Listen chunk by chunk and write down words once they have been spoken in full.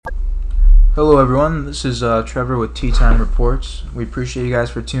Hello everyone, this is Trevor with Tea Time Reports. We appreciate you guys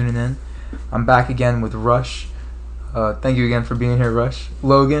for tuning in. I'm back again with Rush. Thank you again for being here, Rush.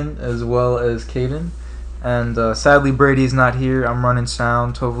 Logan, as well as Caden. And sadly Brady's not here. I'm running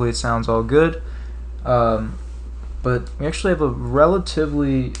sound. Hopefully it sounds all good. But we actually have a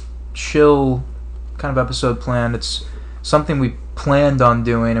relatively chill kind of episode planned. It's something we planned on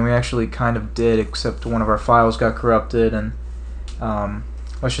doing, and we actually kind of did, except one of our files got corrupted, and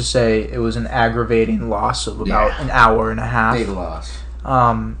let's just say it was an aggravating loss of about an hour and a half. Big loss.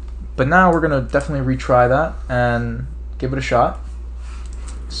 But now we're going to definitely retry that and give it a shot.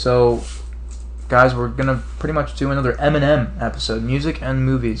 So, guys, we're going to pretty much do another Eminem episode, music and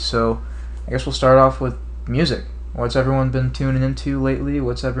movies. So, I guess we'll start off with music. What's everyone been tuning into lately?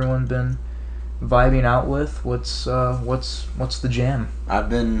 What's everyone been vibing out with? What's the jam? I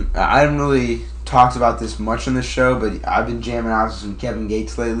haven't really talked about this much on the show, but I've been jamming out to some Kevin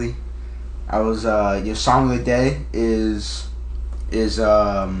Gates lately. I was song of the day is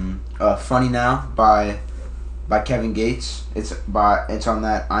Funny Now by Kevin Gates. It's on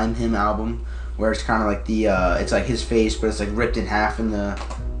that I'm Him album, where it's kind of like it's like his face, but it's like ripped in half in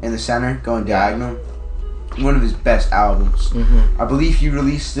the center, going diagonal. One of his best albums. Mm-hmm. I believe he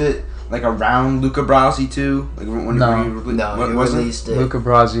released it like around Luca Brasi too. Like he released it. Luca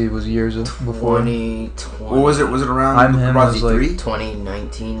Brasi was years before. 2020. What was it? Was it around I'm Luca Him Brasi was like 3?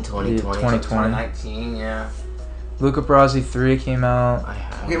 2019, 2020. 2019, yeah. Luca Brasi 3 came out.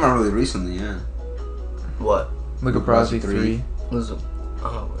 It came out really recently, yeah. What? Luca Brasi 3. Was it?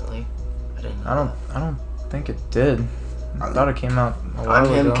 Oh, really? I didn't know. I don't think it did. I thought it came out a while I'm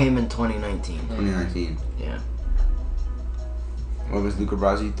ago. Him came in 2019. 2019. Yeah. What was Luca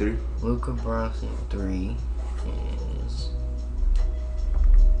Brasi 3? Luca Brasi 3 is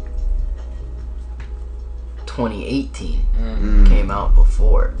 2018. Came out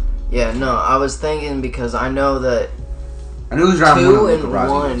before. Yeah, no, I was thinking because I know that I knew it was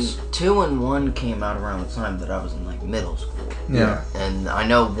around 2 and 1 came out around the time that I was in like middle school. Yeah. And I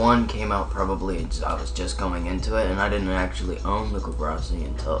know 1 came out probably, I was just going into it, and I didn't actually own Luca Brasi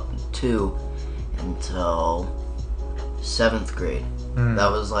until 7th grade. That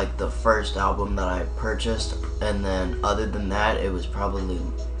was like the first album that I purchased, and then other than that, it was probably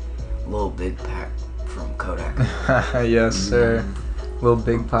Lil Big Pac from Kodak. Yes, sir. Lil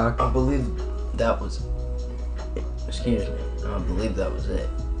Big Pac. I believe that was. Excuse me. I believe that was it.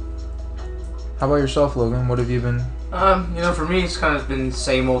 How about yourself, Logan? What have you been? For me, it's kind of been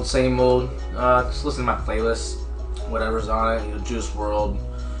same old. Just listen to my playlist, whatever's on it. Juice WRLD,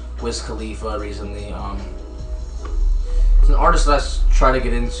 Wiz Khalifa recently. It's an artist that I try to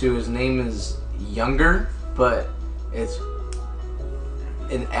get into. His name is Younger, but it's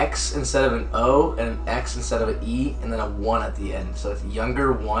an X instead of an O, and an X instead of an E, and then a 1 at the end. So it's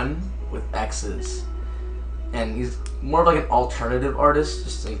Younger 1 with X's. And he's more of like an alternative artist,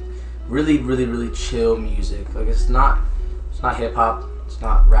 just like really, really, really chill music. Like it's not hip hop, it's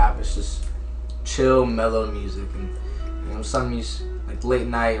not rap, it's just chill, mellow music. And some music like late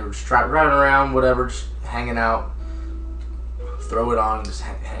night or just driving around, whatever, just hanging out, throw it on and just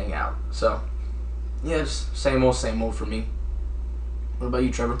hang out. So yeah, just same old for me. What about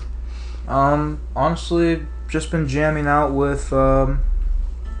you, Trevor? Honestly, just been jamming out with Jada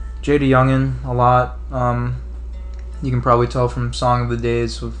Youngin a lot. You can probably tell from Song of the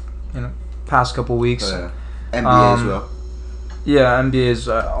Days with past couple weeks. NBA as well. Yeah, NBA is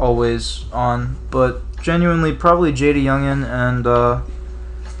always on, but genuinely probably Jada Youngin and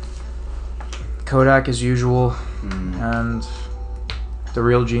Kodak as usual, and the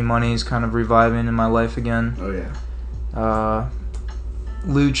Real G Money is kind of reviving in my life again. Oh yeah.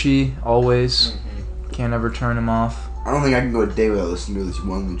 Lucci always, can't ever turn him off. I don't think I can go a day without listening to at least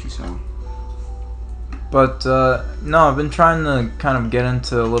one Lucci song. But no, I've been trying to kind of get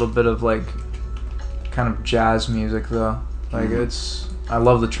into a little bit of like kind of jazz music though. Like I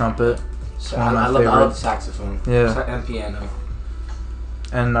love the trumpet. It's one of my I favorites. love the saxophone. Yeah. And piano.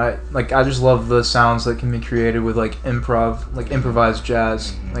 And I just love the sounds that can be created with like improvised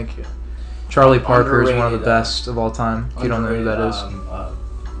jazz. Like Charlie Parker is one of the best of all time. If you don't know who that is.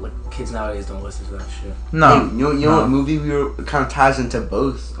 Like kids nowadays don't listen to that shit. No. Hey, you know what movie kind of ties into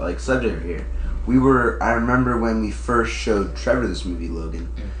both like subject here. I remember when we first showed Trevor this movie, Logan.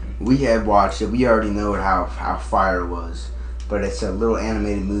 We had watched it. We already know how fire it was, but it's a little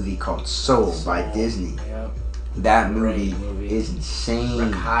animated movie called Soul by Disney. Yep. That movie is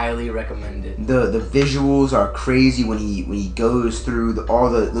insane. Highly recommended. The visuals are crazy when he goes through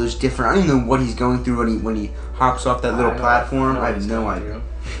those different. I don't even know what he's going through when he hops off that little platform. I have no idea.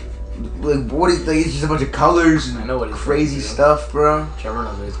 Like what is like? It's just a bunch of colors and I know what he's crazy going through. stuff, bro. Trevor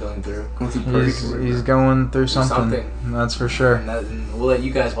knows what he's going through. Going through He's purgatory, he's bro. going through something. something. That's for sure. And we'll let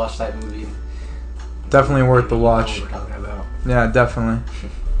you guys watch that movie. Definitely worth the You know watch. what we're talking about. Yeah, definitely.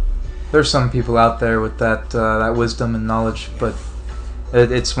 There's some people out there with that wisdom and knowledge, but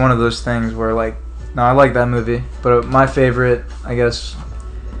it's one of those things where like, no, I like that movie, but my favorite, I guess,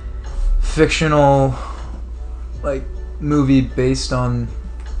 fictional like movie based on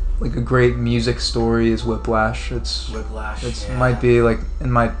like a great music story is Whiplash. Whiplash. It's yeah. might be like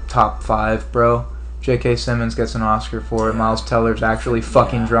in my top 5, bro. J.K. Simmons gets an Oscar for it. Yeah. Miles Teller's actually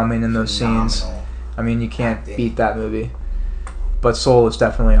fucking Yeah. drumming in those scenes. Phenomenal. I mean, you can't Acting. beat that movie. But Soul is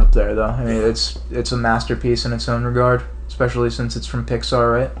definitely up there, though. I mean, Yeah. it's a masterpiece in its own regard, especially since it's from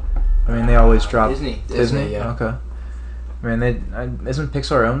Pixar, right? I mean, they always drop Disney. Disney. yeah. Okay. I mean, isn't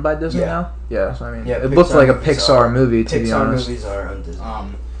Pixar owned by Disney Yeah. now? Yeah. So I mean, Yeah, it looked Pixar like a movies Pixar are- movie, to be Pixar honest. movies are on Disney.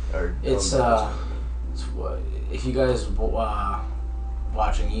 It's what if you guys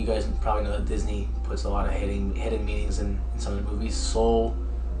watching, you guys probably know that Disney puts a lot of hidden meanings in some of the movies. Soul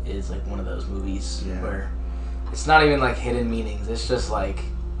is like one of those movies Yeah. where it's not even like hidden meanings. It's just like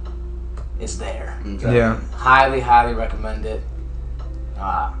it's there. Okay. Yeah. Highly recommend it.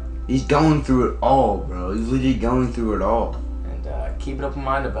 He's going through it all, bro. He's literally going through it all. And keep an open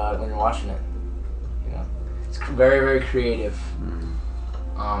mind about it when you're watching it. You know, it's very creative.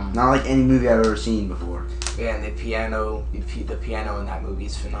 Not like any movie I've ever seen before. Yeah, and the piano in that movie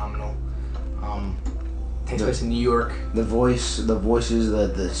is phenomenal. Takes place in New York. The voices,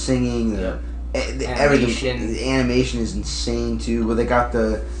 the singing, the Animation. everything. The animation is insane too. Where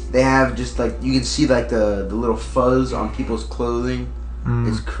they have just like you can see like the little fuzz on people's clothing.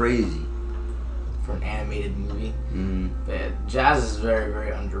 It's crazy. For an animated movie. Mm. But yeah, jazz is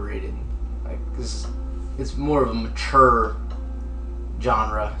very underrated. Like it's more of a mature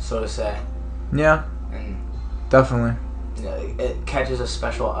genre, so to say, Yeah, and definitely. you know, it catches a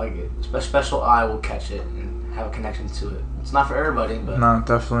special eye will catch it and have a connection to it. It's not for everybody, but No,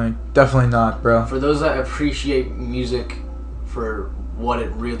 definitely not, bro. for those that appreciate music for what it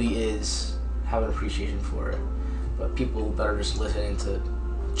really is, have an appreciation for it. But people that are just listening to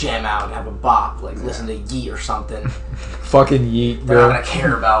jam out and have a bop, like listen to Yeet or something, Fucking Yeet, they're not bro. gonna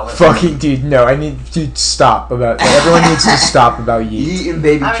care about listening. Fucking dude, no, dude, stop about. Everyone needs to stop about Yeet. Yeet and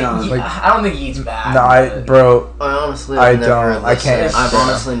Baby I John. mean, like- I don't think Yeet's bad. No, bro, Honestly, I I've never don't- I can't. listened. I've Yeah.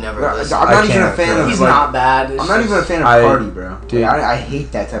 honestly never I'm listened. not even a can't, fan bro. of. He's like, not bad. It's I'm not even a just- fan of I- Party, bro. dude. Like, I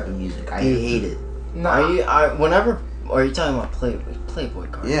hate that type of music. I hate it. No, Are you talking about Playboy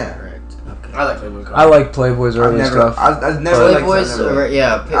Cardi? Yeah. Correct. Okay. I like Playboy Cardi. I like Playboy's I've early never, stuff. I've never liked Playboy's, that, never.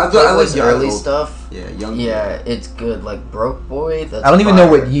 yeah, I like Playboy's the early old- stuff. Yeah, young. Yeah, it's good. Like Broke Boy. That's I don't even know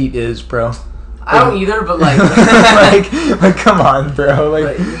fire. what Yeet is, bro. I don't either, but like, like, come on, bro.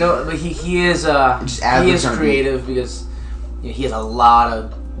 Like, but, you know, but he is Just he ad-libs is on creative because you know, he has a lot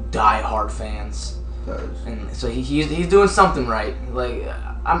of die-hard fans, Does. and so he's doing something right. Like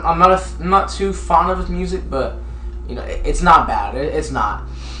I'm not too fond of his music, but you know it's not bad. It's not.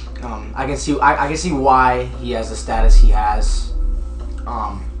 I can see why he has the status he has.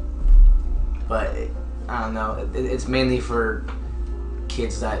 But I don't know. It's mainly for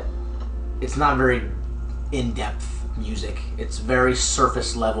kids that it's not very in-depth music. It's very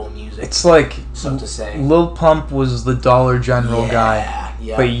surface level music. it's like so to say. Lil Pump was the Dollar General guy,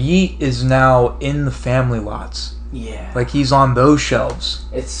 Yeah. but Yeet is now in the family lots. Yeah. Like he's on those shelves.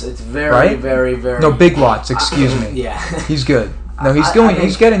 It's very Right? very No, Big Lots. Excuse me. Yeah. He's good. No, he's I going. think-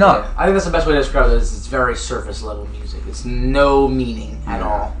 He's getting up. yeah. I think that's the best way to describe it. It's very surface level music. It's no meaning at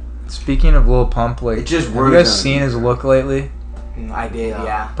all. Speaking of Lil Pump, like, It just have you worked guys on seen it. his look lately? I did,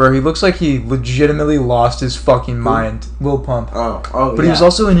 yeah. Bro, he looks like he legitimately lost his fucking mind. Lil Pump. Oh, But he was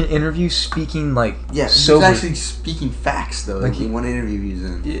also in an interview speaking like yeah. He sober. was actually speaking facts though. Like Like in one interview he was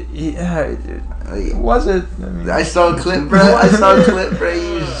in. Yeah, Like, was it? I mean, I saw a clip, bro. I saw a clip, bro.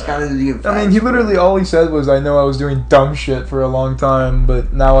 He was just kind of doing facts. I mean, he literally all he said was, "I know I was doing dumb shit for a long time,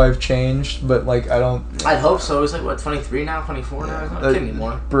 but now I've changed." But like, I don't. I'd hope so. He's like, what, 23 now? 24 now? He's not a kid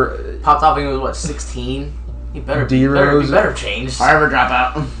anymore. Bro, Popped off when he was, what, 16? He better D-Rose. he better change. If I ever drop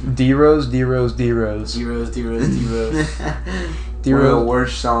out. D-Rose. D-Rose. One of the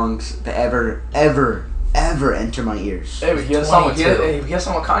worst songs to ever enter my ears. Hey, but he has a song with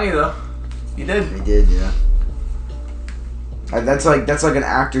Kanye, though. He did. He did, yeah. That's like an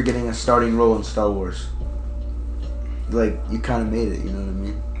actor getting a starting role in Star Wars. Like you kind of made it, you know what I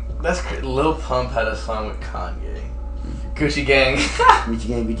mean? That's great. Lil Pump had a song with Kanye. Gucci Gang. Gucci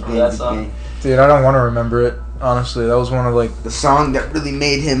Gang, Gucci Gang, That Gucci song. Gang. dude, I don't want to remember it. Honestly, that was one of like. The song that really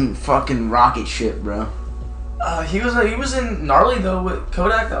made him fucking rocket ship, bro. He was in Gnarly though with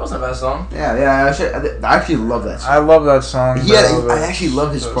Kodak. That wasn't a bad song. Yeah. I actually love that I song. love that song. I actually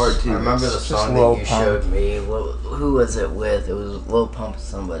love his part too. I remember the just song Lil that you Pump. showed me. Who was it with? It was Lil Pump and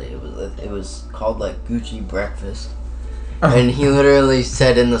somebody. It was called like Gucci Breakfast. And he literally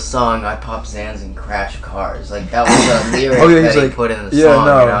said in the song, "I pop Zans and crash cars." Like that was a lyric he's that he like, put in the yeah, song,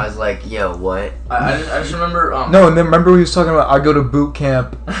 no. and I was like, "Yo, what?" I just remember. No, and then remember he was talking about I go to boot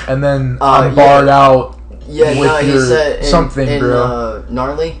camp and then I'm yeah. barred out. Yeah, With no, he your said something, bro.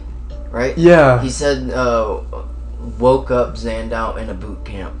 Gnarly, right? Yeah, He said, "Woke up Zanned out in a boot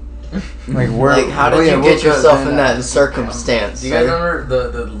camp." like where? Like, how did you woke get up yourself Zanned in out that in a boot circumstance? Do you guys sir?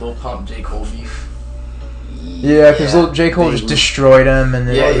 remember the Lil Pump J Cole beef? Yeah, because J. Cole just destroyed him and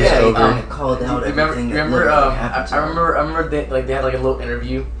then Yeah, it was yeah, over. he called out Remember? everything that Remember? literally happened to I him. remember. They had like a little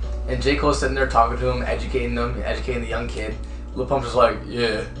interview, and J Cole sitting there talking to him, educating the young kid. Lil Pump's just like,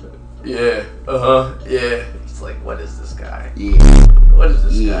 yeah, yeah. It's like, what is this guy? Yeah. What is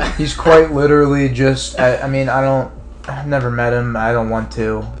this Yeah. guy? He's quite literally just. I mean, I've never met him. I don't want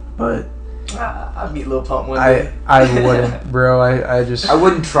to, but I'd meet Lil Pump one I day. wouldn't, bro. I just. I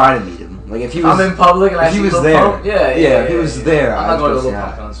wouldn't try to meet him. Like if he was, I'm in public and I if he see was Lil there. Pump. Yeah, if he was there, I'm I'd not going to go Lil say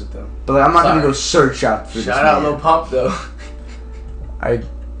Pump hi. concert though. But I'm not gonna Sorry. go search out for this Shout out man. Lil Pump though.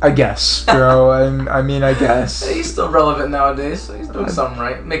 I guess, bro. I mean, I guess. He's still relevant nowadays, so he's doing something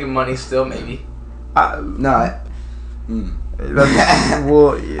right, making money still maybe. No, That's,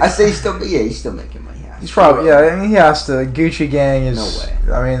 well, I say he's still making money. Yeah. he's probably, yeah. I mean, he has to. Gucci Gang is.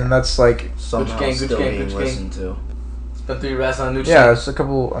 No way. I mean, that's like. Somehow Gucci gang, still Gucci gang, being Gucci gang. listened to. Spent 3 rats on a new Yeah, shit. it's a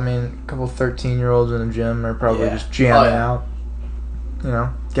couple. I mean, a couple 13-year-olds in a gym are probably Yeah. just jamming Oh, yeah. out. You know,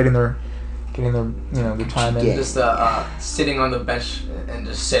 getting their their time in. Yeah. Just sitting on the bench and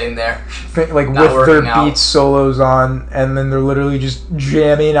just sitting there. Like Not with their working out. beats solos on, and then they're literally just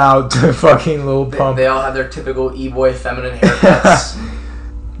jamming out to fucking Lil Pump. They all have their typical e-boy feminine haircuts.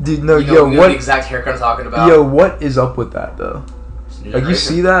 Dude, no, you know, yo, you know what? the exact haircut I'm talking about. Yo, what is up with that though? It's new Like you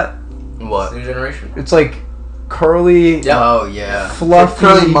generation. see that? It's What? new generation. It's like curly, Yeah. Oh yeah. It's like fluffy,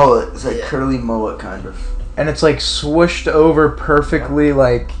 curly mullet. It's like Yeah. curly mullet kind of. and it's like swooshed over perfectly,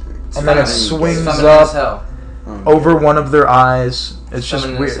 like, and then it feminine. swings It's feminine as up hell. over one of their eyes. It's just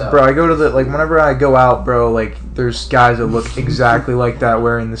Feminine as weird, hell. bro. I go to the whenever I go out, bro. Like, there's guys that look exactly like that,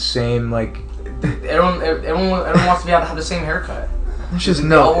 wearing the same like. Everyone wants to be able to have the same haircut. It's just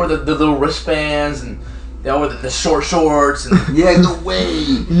They all no. wear the little wristbands and they all wear the short shorts and Yeah, no way.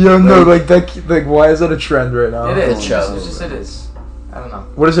 Yo, no, like that. Like, why is that a trend right now? it is. The chubs. It's just it is. I don't know.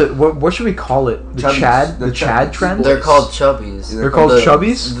 What is it? What should we call it? The Chubbies. Chad? The The Chad chubbies. trend? They're called chubbies. They're called The-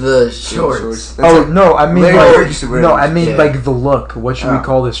 chubbies? The shorts. That's Oh like- no, I mean Larry like Bird used to wear no, those. I mean Yeah. like the look. What should we Oh.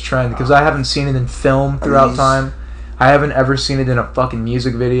 call this trend? Because I haven't seen it in film throughout These- time. I haven't ever seen it in a fucking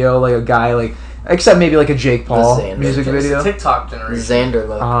music video, like a guy like, except maybe like a Jake Paul Xander. music It's video. a TikTok generation. Xander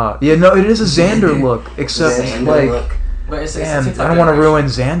look. Yeah, no, it is a Xander look, except Xander like, look. But it's a damn, TikTok I don't want to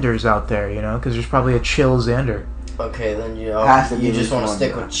generation. ruin Xanders out there, you know, because there's probably a chill Xander. Okay, then Has to be you just this want to one,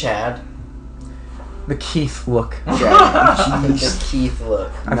 stick bro. with Chad. The Keith look. Yeah, The jeez. Keith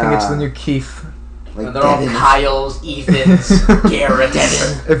look. I think it's the Nah. new Keith. Like And they're all Devin. Kyles, Ethans,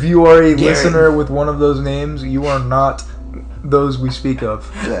 Garrett's. If you are a Garrett. listener with one of those names, you are not those we speak of.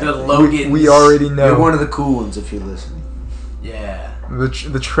 The Yeah. Logans. We already know. You're one of the cool ones if you're listening. Yeah.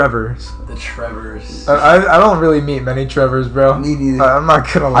 The Trevors. The Trevors. I don't really meet many Trevors, bro. Me neither. I'm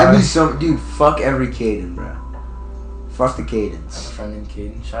not gonna lie. I knew some dude. Fuck every Caden, bro. Fuck the I have a Cadens. friend named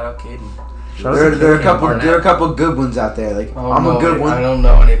Caden. Shout out Caden. Shout out There, to there are a Caden couple. Barnett. There are a couple good ones out there. Like I'm a good I one. don't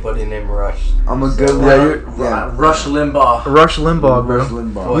know anybody named Rush. I'm a good Yeah, one. you're- Yeah. Rush Limbaugh. Rush Limbaugh, bro. Rush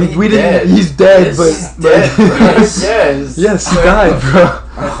Limbaugh. Well, We He's dead. didn't. He's dead, Yes, but he's dead, bro. Yes. yes, he died, bro.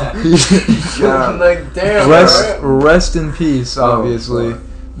 Shut up. Like damn. rest, bro. rest in peace, obviously.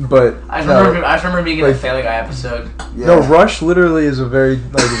 But I just no, remember being in a Like- Family Guy episode. Yeah. no, Rush literally is a very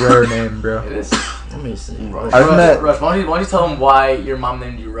like rare name, bro. It is. Let me see. I've Rush, met- Rush. Why don't you tell him why your mom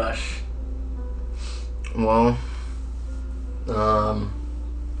named you Rush? Well,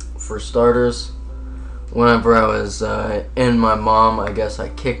 for starters, whenever I was in my mom, I guess I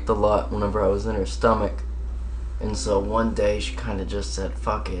kicked a lot whenever I was in her stomach. And so one day she kind of just said,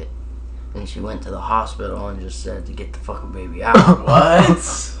 fuck it. And she went to the hospital and just said to get the fucking baby out.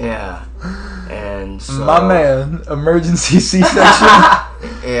 What? Yeah. And so. My man, emergency C-section.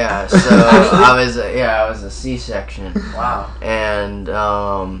 Yeah, so I was a C-section. Wow. And,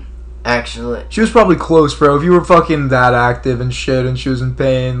 actually, She was probably close, bro. If you were fucking that active and shit, and she was in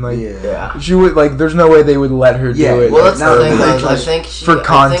pain, like yeah. she would like. There's no way they would let her Yeah, do it. Well, like, that's no, the thing, no, though, I just think she. for I think-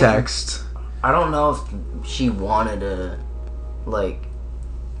 context. I don't know if she wanted to, like,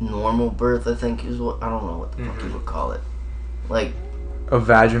 normal birth, I think is what, I don't know what the fuck you would call it. Like, A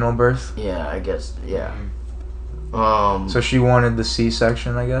vaginal birth. yeah, I guess, yeah. So she wanted the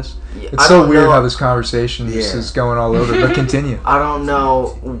C-section, I guess. Yeah, It's I so don't weird know- how this conversation just Yeah. is going all over. But continue. I don't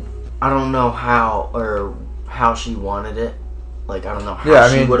know how she wanted it. Like, I don't know how Yeah, I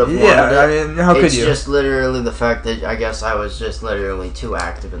she mean, would have wanted yeah, it. I mean, how could It's you? just literally the fact that I guess I was just literally too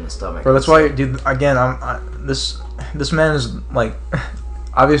active in the stomach. Bro, that's why, dude. Again, this man is like,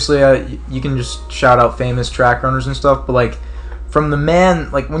 obviously, you can just shout out famous track runners and stuff, but like, from the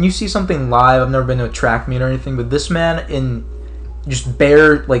man, like when you see something live, I've never been to a track meet or anything, but this man in just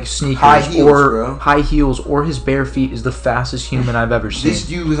bare like sneakers High heels, or bro. high heels or his bare feet is the fastest human I've ever seen. This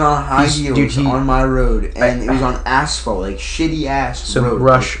dude was on high heels on my road, and it was on asphalt, like shitty ass So road.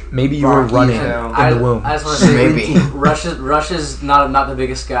 Rush, maybe you were Rocky running Hill. in the womb. I just want to say, Maybe. Rush is not the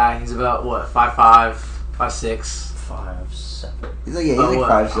biggest guy. He's about what 5'5", 5'6". 5'7". He's like, yeah, he's Oh, like what,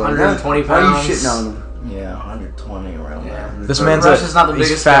 5'7". 120 Why are pounds? you shitting on him? Yeah, 120 around Yeah. there. This man's Rush is not the he's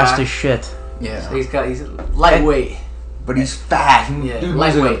biggest fast guy. as shit. Yeah. He's lightweight. But he's fast. Yeah, Dude moves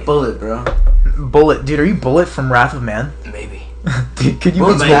like a lightweight. bullet, bro. Bullet, dude, are you Bullet from Wrath of Man? Maybe. Dude, could you?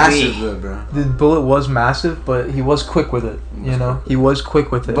 Bullet's Maybe. massive, though, bro. The Bullet was massive, but he was quick with it. You know, he was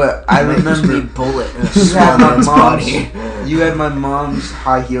quick with it. But I Maybe remember bullet in a you small had my man's mom's, body. you had my mom's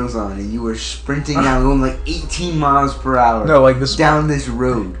high heels on, and you were sprinting down, going like 18 miles per hour no, like this. down this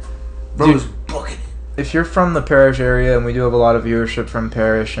road. Bro Dude. was booking it. If you're from the Parrish area, and we do have a lot of viewership from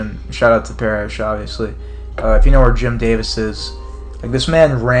Parrish, and shout out to Parrish, obviously. If you know where Jim Davis is, like this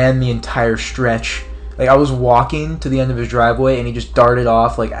man ran the entire stretch. Like I was walking to the end of his driveway, and he just darted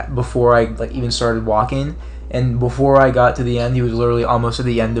off like before I like even started walking. And before I got to the end, he was literally almost at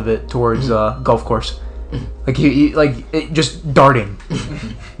the end of it towards golf course. Like he like it just darting.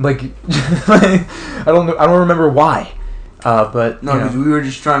 Like I don't remember why. But No, you know. because we were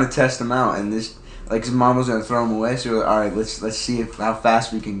just trying to test him out, and this, like, his mom was gonna throw him away. So we were like, all right, let's see how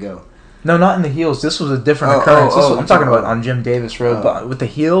fast we can go. No, not in the heels. This was a different Oh, occurrence. oh, I'm talking oh. about on Jim Davis Road. Oh. But with the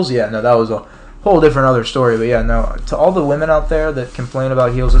heels, yeah, no, that was a whole different other story. But yeah, no, to all the women out there that complain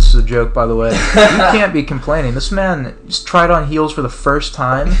about heels, this is a joke, by the way. You can't be complaining. This man just tried on heels for the first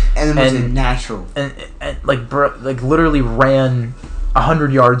time, And it was And- natural. and like, bro, like literally ran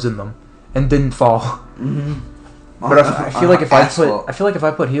 100 yards in them and didn't fall. Mm-hmm. But I feel like if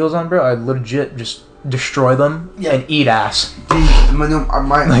I put heels on, bro, I'd legit just destroy them and eat ass. Dude, my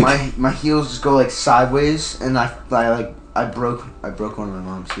Like- my heels just go like sideways, and I broke one of my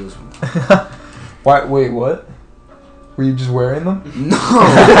mom's heels. Why? Wait, what? Were you just wearing them? No,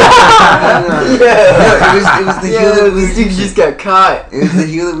 no, it was the heel that we this dude just got caught It was the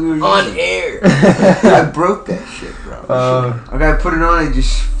heel that we were on using. air. I broke that shit, bro. I gotta put it on and it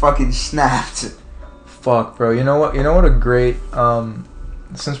just fucking snapped. Fuck, bro. You know what? You know what a great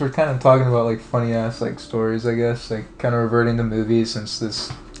since we're kind of talking about like funny ass like stories, I guess, like kind of reverting to movies since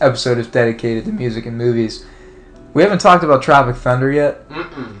this episode is dedicated to music and movies. We haven't talked about Tropic Thunder yet.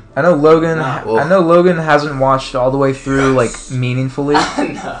 I know Logan. Nah. I know Logan hasn't watched all the way through like meaningfully.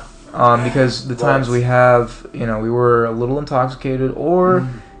 No. Because the times we have, you know, we were a little intoxicated, or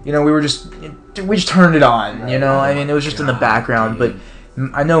you know, we just turned it on. You know, I mean, it was just in the background. But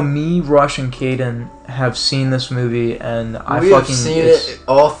I know me, Rush, and Caden have seen this movie, and We have seen it,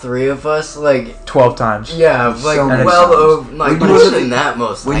 all three of us, like 12 times. yeah, like So many well times. over, like When you more were than that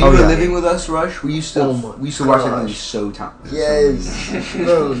most. When Like, you Oh, were yeah. living with us, Rush, we used to Oh my watch that gosh. movie so time. yes,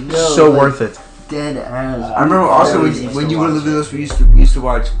 bro, no, So like, worth it. dead ass. I remember also Always when you used to were watch living it. with us, we used to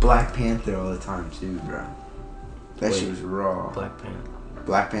watch Black Panther all the time too, bro. That Wait. shit was raw. Black Panther,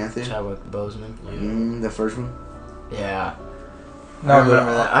 Black Panther. Chadwick Boseman. The first one. Yeah. No, I remember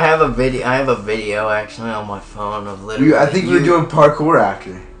but that. I have a video actually on my phone of literally. I think we were doing parkour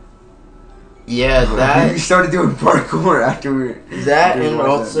after. Yeah, We that started doing parkour after we were. that we and watched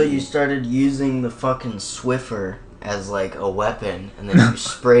also that you movie. started using the fucking Swiffer as like a weapon, and then you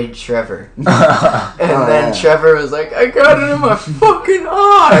sprayed Trevor, and Oh, then yeah. Trevor was like, "I got it in my fucking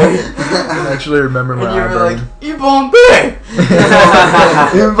eye," I actually remember my and you eye were burning. like, "You Bombay."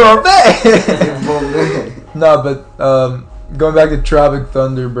 No, but going back to Tropic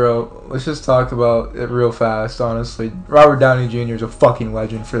Thunder, bro. Let's just talk about it real fast. Honestly, Robert Downey Jr. is a fucking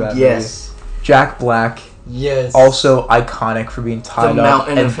legend for that movie. Yes. Jack Black, Yes. also iconic for being tied up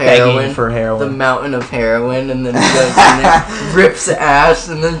mountain and of begging heroin. for the heroin. mountain of heroin, and then he goes in there, rips ass,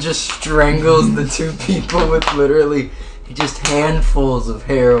 and then just strangles the two people with literally just handfuls of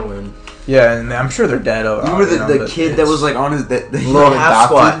heroin. Yeah, and I'm sure they're dead. You remember the but kid that was like on his that he Little like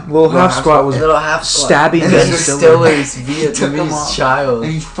half adopted? squat. Little Half Squat was Little half squat. stabbing And Ben then Stiller. Stiller's Took him Vietnamese off. child.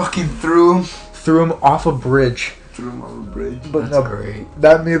 And he fucking threw him. Threw him off a bridge. Threw him on a bridge. But That's no, great.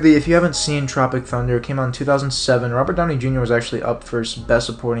 that movie, if you haven't seen Tropic Thunder, it came out in 2007. Robert Downey Jr. was actually up for Best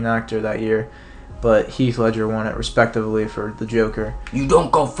Supporting Actor that year, but Heath Ledger won it respectively for The Joker. You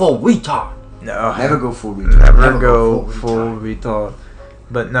don't go full retard. No, Never go full retard. never go full retard.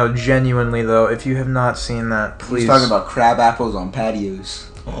 But no, genuinely though, if you have not seen that, please He's talking about crab apples on patios.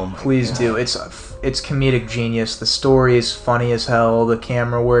 Oh my please God. do. It's comedic genius. The story is funny as hell. The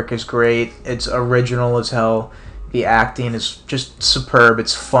camera work is great. It's original as hell. The acting is just superb.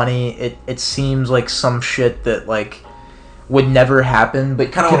 It's funny. It seems like some shit that like would never happen,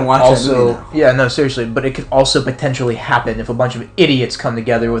 but Kinda could wanna watch that also movie now. yeah, no, seriously, but it could also potentially happen if a bunch of idiots come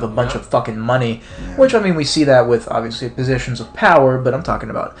together with a bunch of fucking money. Yeah. Which I mean, we see that with obviously positions of power, but I'm talking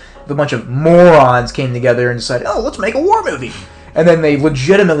about if a bunch of morons came together and decided, oh, let's make a war movie. And then they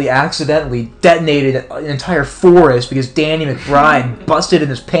legitimately accidentally detonated an entire forest because Danny McBride busted in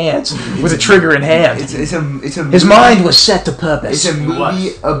his pants with a trigger in hand. It's a His movie- mind was set to purpose. It's a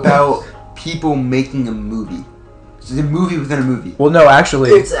movie about people making a movie. It's a movie within a movie. Well, no,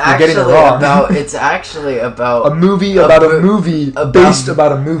 actually, It's you're getting actually it wrong. about. It's actually about a movie a about bo- a movie about- based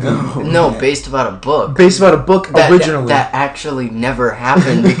about a movie. No, based about a book. Based about a book That, originally. that actually never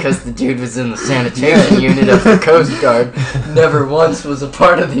happened because the dude was in the sanitation unit of the Coast Guard. Never once was a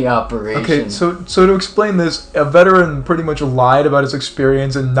part of the operation. Okay, so to explain this, a veteran pretty much lied about his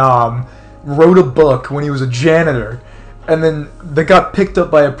experience in Nam, wrote a book when he was a janitor, and then they got picked up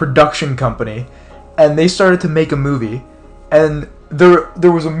by a production company, and they started to make a movie, and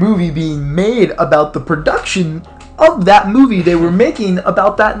there was a movie being made about the production of that movie they were making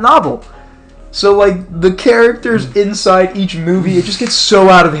about that novel. So like the characters inside each movie, it just gets so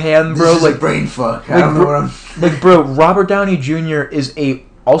out of hand, bro. This is Like a brain fuck. I like, don't know what I'm. like, bro, Robert Downey Jr. is a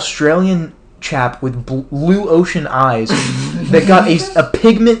Australian chap with blue ocean eyes that got a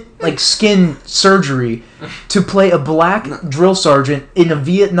pigment like skin surgery to play a black drill sergeant in a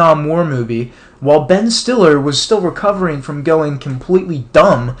Vietnam War movie, while Ben Stiller was still recovering from going completely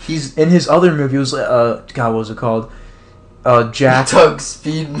dumb He's in his other movie. It was God, what was it called? Jack. Tug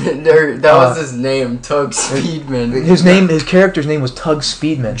Speedman. That was his name, Tug Speedman. His character's name was Tug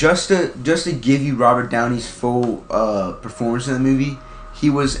Speedman. just to give you Robert Downey's full performance in the movie.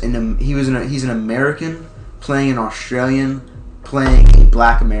 He's an American playing an Australian playing a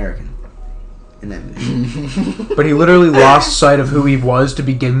black American in that movie. But he literally lost sight of who he was to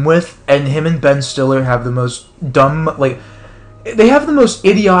begin with, and him and Ben Stiller have the most dumb, like, they have the most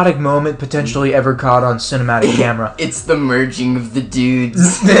idiotic moment potentially ever caught on cinematic camera. It's the merging of the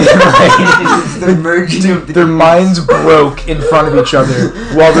dudes. It's the merging of the Their minds broke in front of each other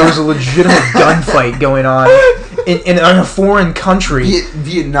while there was a legitimate gunfight going on in a foreign country.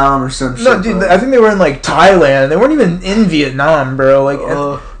 Vietnam or some shit. No, dude, bro. I think they were in like Thailand. They weren't even in Vietnam, bro. Like,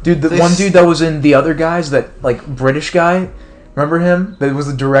 dude, the this- one dude that was in The Other Guys, that like British guy, remember him? That was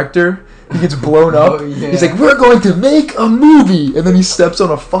the director. He gets blown up. Oh, yeah. He's like, "We're going to make a movie," and then he steps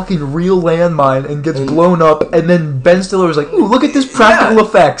on a fucking real landmine and gets blown up. And then Ben Stiller was like, "Ooh, look at this practical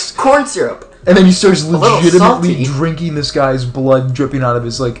effects." Corn syrup. And then he starts little legitimately salty. drinking this guy's blood dripping out of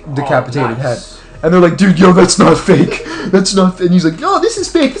his like decapitated nice. head. And they're like, "Dude, yo, that's not fake. That's not." And he's like, "No, this is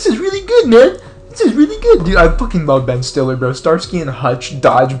fake. This is really good, man. This is really good, dude." I fucking love Ben Stiller, bro. Starsky and Hutch,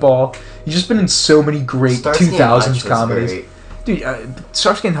 Dodgeball. He's just been in so many great Starsky and 2000s Hutch was comedies. great. Dude,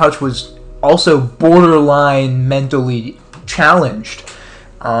 Starsky and Hutch was also borderline mentally challenged.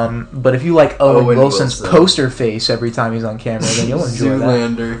 But if you like Owen Owen Wilson's Wilson. poster face every time he's on camera, then you'll enjoy that.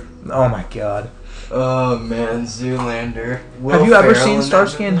 Zoolander. Oh my god. Oh man, Zoolander. Have you ever seen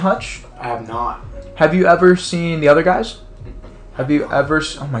Starsky and Hutch? I have not. Have you ever seen The Other Guys? Have you ever?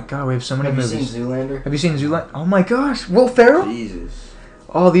 Oh my god, we have so many Have you movies. seen Zoolander? Have you seen Zoolander? Oh my gosh, Will Ferrell? Jesus.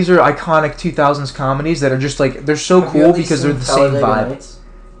 Oh, these are iconic 2000s comedies that are just like they're so Have you cool at least because they're seen the same Talladega vibe. Nights?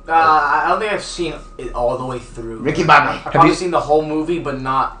 I don't think I've seen it all the way through. Ricky Bobby. I've probably you- seen the whole movie, but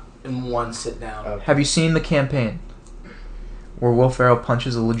not in one sit down. Have you seen The Campaign? Where Will Ferrell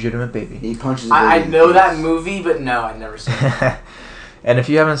punches a legitimate baby. He punches. I baby. know that movie, but no, I've never seen it. And if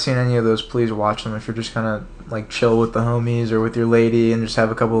you haven't seen any of those, please watch them. If you're just kind of like chill with the homies or with your lady and just have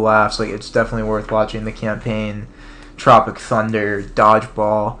a couple laughs, like it's definitely worth watching. The Campaign, Tropic Thunder,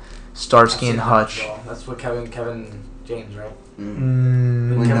 Dodgeball, Starsky and Hutch. That's what Kevin James, right?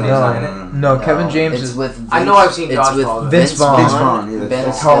 Mm, Kevin no, no, Kevin James It's is. with Vince, I know I've seen it's Dodgeball, with Vince Vince Vaughn. Vince Vaughn, Vaughn. Yeah, Ben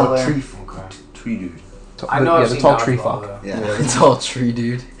the tall Stiller. tree dude. I know yeah, I've the seen tall tree Dodgeball, fuck. though. Yeah. It's all tree,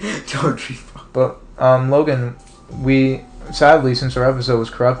 dude. Tall tree fuck. But Logan, we sadly, since our episode was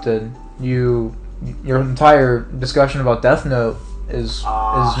corrupted, your entire discussion about Death Note is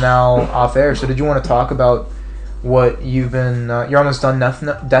now off air. So did you want to talk about what you've been. You're almost done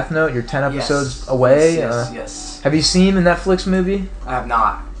Death Note. You're 10 episodes away. Yes. Have you seen the Netflix movie? I have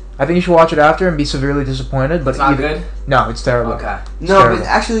not. I think you should watch it after and be severely disappointed. But It's not good? No, it's terrible. Okay. It's No, terrible. but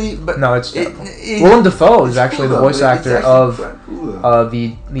actually, No, it's terrible. Willem Dafoe is actually the voice actor of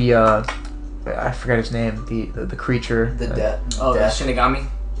the I forget his name. The creature. The death. Oh, the Shinigami?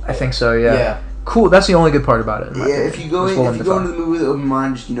 I think so. Yeah. Cool. That's the only good part about it. in my Yeah, opinion, if you go is Willem into Dafoe. the movie with an open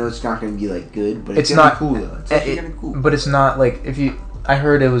mind, just it's not going to be like good, but It's gonna not- be cool though. It's actually gonna be cool. But it's not like if you. I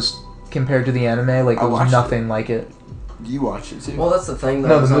heard it was compared to the anime. Like I it was watched nothing like it. Do you watch it too? Well, that's the thing. Though,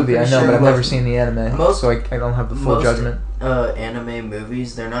 No, is the I'm movie I pretty know, sure but I've most- never seen the anime, most- so I don't have the full most- judgment. Anime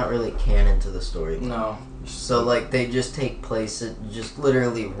movies, they're not really canon to the story. No. So like they just take place at just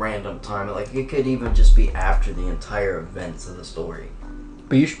literally random time. Like it could even just be after the entire events of the story.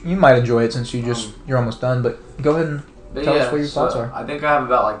 But you might enjoy it since you're almost done. But go ahead and But tell us what your thoughts are. I think I have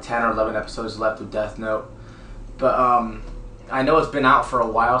about like 10 or 11 episodes left of Death Note. But I know it's been out for a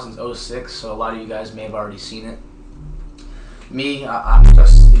while, since 06, so a lot of you guys may have already seen it. Me, I'm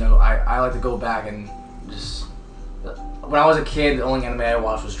just, I like to go back and just... When I was a kid, the only anime I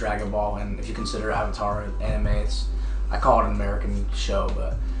watched was Dragon Ball, and if you consider Avatar an anime, I call it an American show,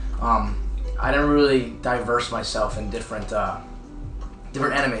 but I didn't really diverse myself in different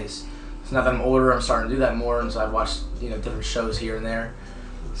animes. So now that I'm older, I'm starting to do that more, and so I've watched different shows here and there.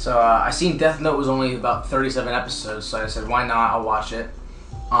 So I seen Death Note was only about 37 episodes, so I said, why not? I'll watch it.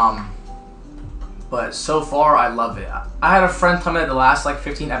 But so far, I love it. I had a friend tell me that the last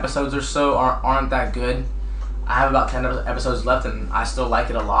 15 episodes or so aren't that good. I have about 10 episodes left, and I still like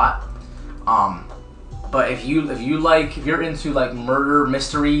it a lot. But if you're into murder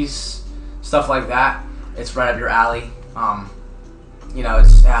mysteries, stuff like that, it's right up your alley. It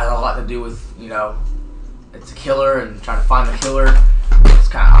has a lot to do with it's a killer and trying to find the killer.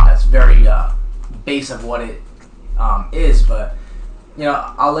 That's very base of what it is, but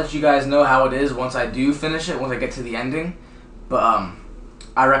I'll let you guys know how it is once I do finish it, once I get to the ending. But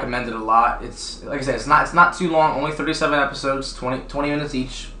I recommend it a lot. It's like I said, it's not too long, only 37 episodes, 20 minutes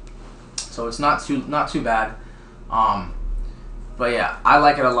each, so it's not too bad. But yeah, I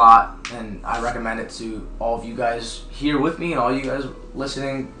like it a lot, and I recommend it to all of you guys here with me and all you guys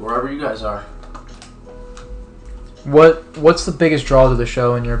listening wherever you guys are. What's the biggest draw to the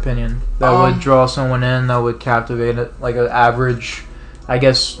show in your opinion? That would draw someone in, that would captivate it, like an average, I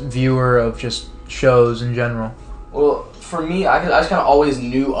guess, viewer of just shows in general? Well, for me, I just kind of always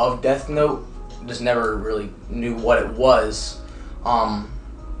knew of Death Note, just never really knew what it was.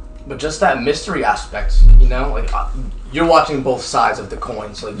 But just that mystery aspect, you're watching both sides of the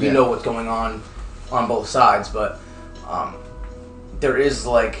coin, so you know what's going on both sides. But there is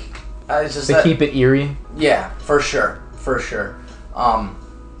it's just They keep it eerie. Yeah, for sure.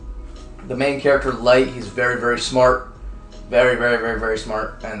 The main character, Light, he's very, very smart, very, very, very, very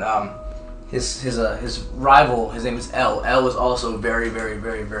smart, and his rival, his name is L. L is also very, very,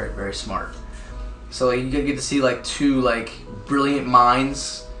 very, very, very smart. So you get to see two brilliant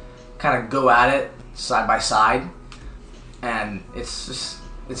minds kind of go at it side by side, and it's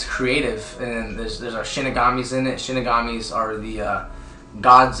creative. And there's our Shinigamis in it. Shinigamis are the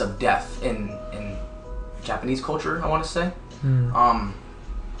gods of death in Japanese culture, I want to say.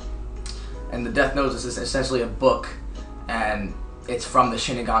 And the Death Note is essentially a book, and it's from the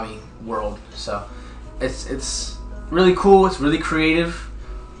Shinigami world. So it's really cool. It's really creative,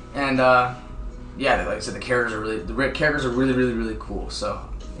 and like I said, the characters are really, really, really cool. So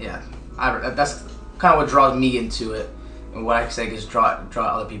yeah, that's kind of what draws me into it, and what I say is draw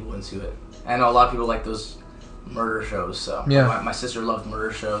other people into it. I know a lot of people like those murder shows. So yeah, my sister loves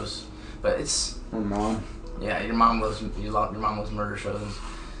murder shows, but it's my mom. Yeah, your mom loves murder shows.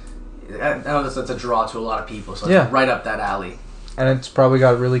 I know that's a draw to a lot of people, so it's right up that alley. And it's probably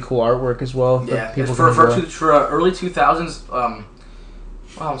got really cool artwork as well. Yeah, people for early 2000s. Well,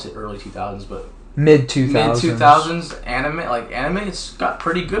 I won't say early 2000s, but mid 2000s. Mid 2000s anime. It's got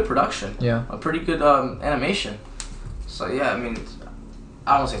pretty good production. Yeah, a pretty good animation. So yeah, I mean,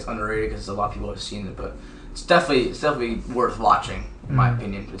 I don't say it's underrated because a lot of people have seen it, but it's definitely worth watching in my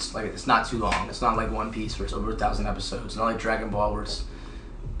opinion. It's not too long. It's not like One Piece where it's over 1,000 episodes. It's not like Dragon Ball where it's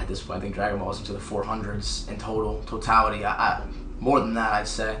at this point I think Dragon Ball is into the 400s in totality. More than that, I'd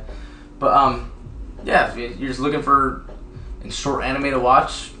say. But yeah, if you're just looking for a short anime to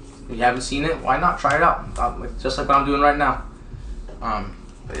watch, if you haven't seen it, why not try it out? Just like what I'm doing right now.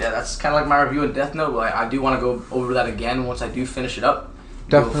 But yeah, that's kind of like my review of Death Note. But I do want to go over that again once I do finish it up.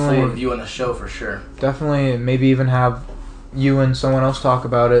 Definitely. Do a full review on the show for sure. Definitely, maybe even have you and someone else talk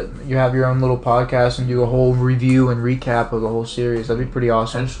about it. You have your own little podcast and do a whole review and recap of the whole series. That'd be pretty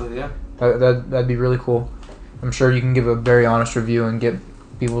awesome. Essentially, yeah. That'd be really cool. I'm sure you can give a very honest review and get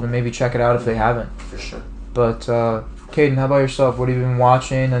people to maybe check it out if they haven't. For sure. But Caden, how about yourself? What have you been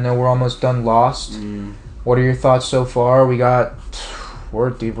watching? I know we're almost done Lost. What are your thoughts so far? We got we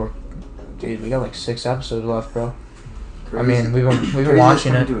got like 6 episodes left, bro. Crazy. I mean, we've been Crazy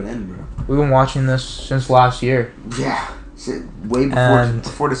watching it's it. coming to an end, bro. We've been watching this since last year. Yeah, way And-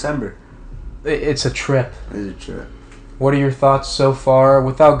 before December. It's a trip. Is it true? What are your thoughts so far?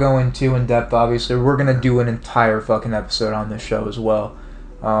 Without going too in depth, obviously, we're gonna do an entire fucking episode on this show as well.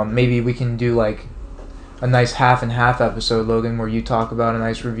 Maybe we can do like a nice half and half episode, Logan, where you talk about a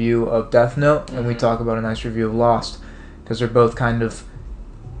nice review of Death Note and we talk about a nice review of Lost, because they're both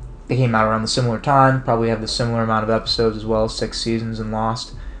they came out around the similar time, probably have the similar amount of episodes as well, 6 seasons in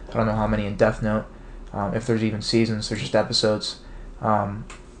Lost. I don't know how many in Death Note, if there's even seasons, they're just episodes.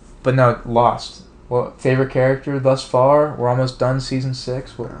 But no, Lost. Well, favorite character thus far? We're almost done season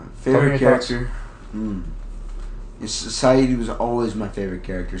 6. Tell me Favorite your character? Saeed was always my favorite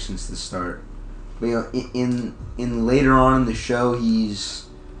character since the start. But you know, in later on in the show, he's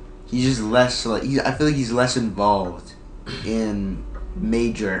just less like I feel like he's less involved in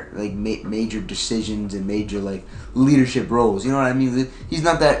major decisions and major like leadership roles. You know what I mean? He's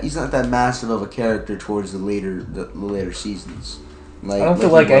not that massive of a character towards the later seasons. Like, I don't feel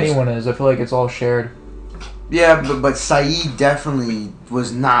like anyone is. I feel like it's all shared. Yeah, but Saeed definitely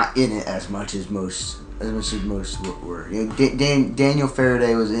was not in it as much as most were. You know, Daniel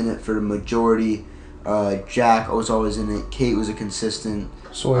Faraday was in it for the majority. Jack was always in it. Kate was a consistent.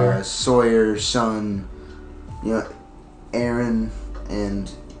 Sawyer. Son. You know, Aaron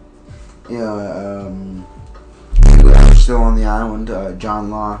and you know still on the island.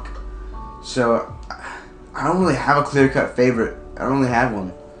 John Locke. So I don't really have a clear-cut favorite. I don't really have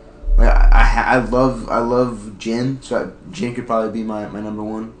one. Like I love Jin, so Jin could probably be my number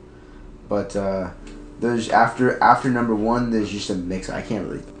one. But there's after number one, there's just a mix. I can't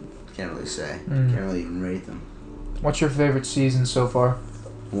really say. Can't really even rate them. What's your favorite season so far?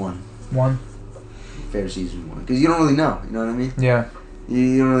 One Favorite season 1, because you don't really know. You know what I mean? Yeah.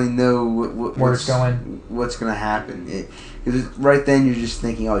 You don't really know where it's going. What's gonna happen? Because right then you're just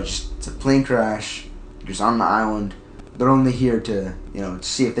thinking, oh, it's a plane crash. You're just on the island. They're only here to to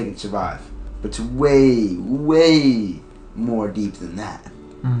see if they can survive. But it's way more deep than that.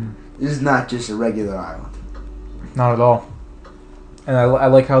 This is not just a regular island. Not at all. And I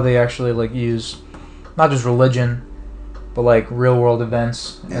like how they actually like use not just religion, but like real world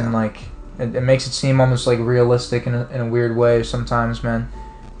events and like it makes it seem almost like realistic in a weird way sometimes, man.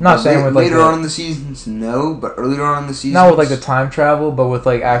 I'm not saying with like later on in the seasons, no, but earlier on in the seasons, not with like the time travel, but with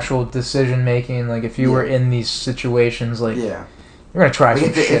like actual decision making. Like if you were in these situations, like you're gonna try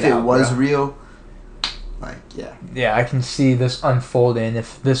some shit if it out, was bro. real. Yeah, I can see this unfolding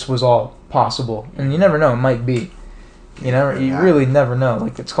if this was all possible, and you never know, it might be. You really never know.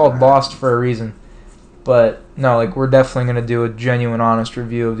 Like it's called Lost for a reason. But no, like we're definitely gonna do a genuine, honest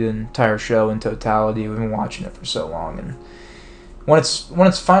review of the entire show in totality. We've been watching it for so long, and when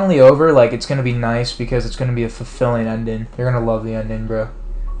it's finally over, like it's gonna be nice because it's gonna be a fulfilling ending. You're gonna love the ending, bro.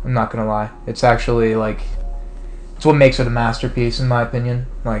 I'm not gonna lie. It's actually like it's what makes it a masterpiece, in my opinion.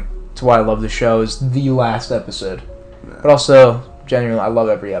 Like it's why I love the show is the last episode, but also genuinely I love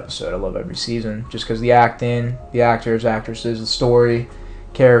every episode. I love every season just because the acting, the actors, actresses, the story,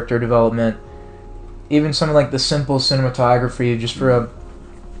 character development. Even some of like the simple cinematography, just for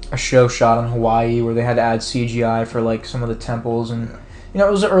a show shot in Hawaii where they had to add CGI for like some of the temples, and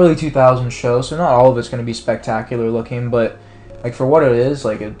it was an early 2000s show, so not all of it's going to be spectacular looking, but like for what it is,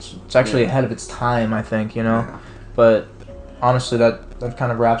 like it's actually ahead of its time, I think, But honestly, that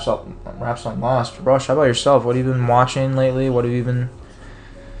kind of wraps on Lost. Rush, how about yourself? What have you been watching lately? What have you been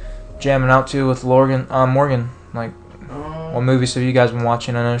jamming out to with Morgan? Like, what movies have you guys been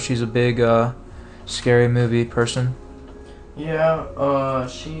watching? I know she's a big scary movie person. Yeah,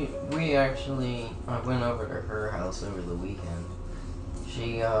 we actually, I went over to her house over the weekend.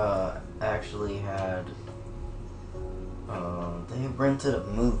 She, actually had, they rented a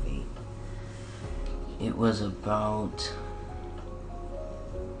movie. It was about,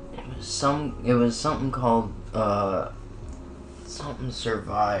 it was something called, something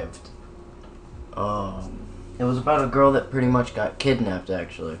survived. It was about a girl that pretty much got kidnapped,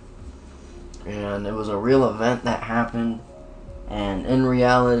 actually. And it was a real event that happened, and in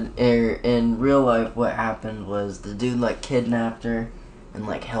real life, what happened was the dude like kidnapped her and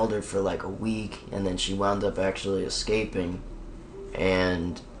like held her for like a week, and then she wound up actually escaping,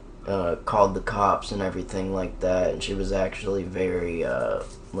 and called the cops and everything like that. And she was actually very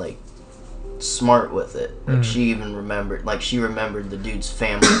like smart with it. Like Mm. she even remembered, like she remembered the dude's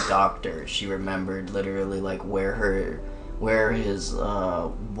family doctor. She remembered literally like where his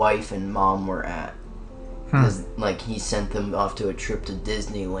wife and mom were at. Because like he sent them off to a trip to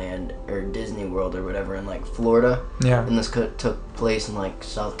Disneyland or Disney World or whatever in like Florida, Yeah. and this took place in like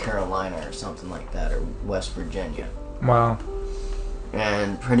South Carolina or something like that, or West Virginia. Wow.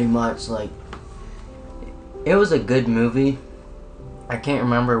 And pretty much like it was a good movie. I can't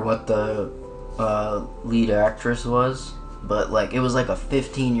remember what the lead actress was, but like it was like a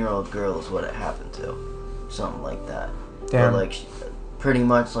 15-year-old girl is what it happened to, something like that. Damn. But like pretty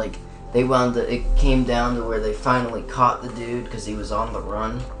much like they wound up, it came down to where they finally caught the dude because he was on the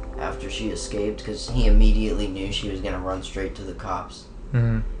run after she escaped, because he immediately knew she was gonna run straight to the cops.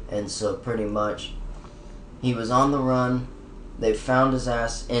 Mhm. And so pretty much he was on the run. They found his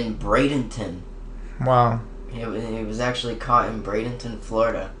ass in Bradenton. Wow. He was actually caught in Bradenton,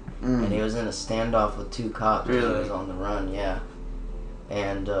 Florida, and he was in a standoff with two cops. He Really? was on the run, yeah.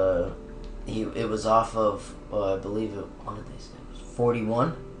 And it was off of I believe it. What did they say? It was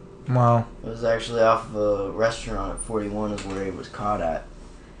 41. Wow. It was actually off of a restaurant at 41 is where he was caught at.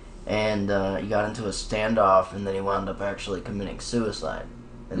 And he got into a standoff, and then he wound up actually committing suicide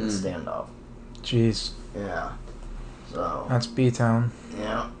in the standoff. Jeez. Yeah. So, That's B-Town.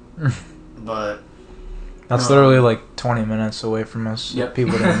 yeah. But, That's literally like 20 minutes away from us. Yep.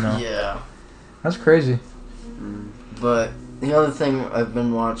 People didn't know. yeah. That's crazy. But the other thing I've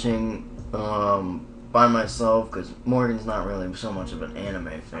been watching by myself, because Morgan's not really so much of an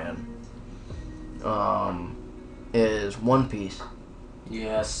anime fan, is One Piece.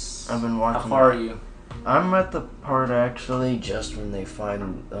 Yes. I've been How watching. far are you? I'm at the part actually just when they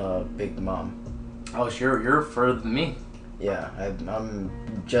find Big Mom. Oh, sure. You're further than me. Yeah,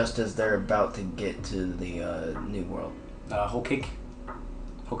 I'm just as they're about to get to the New World. Whole Cake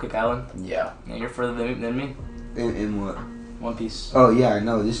Island. Yeah. Yeah, you're further than me. In what? One Piece. Oh yeah, I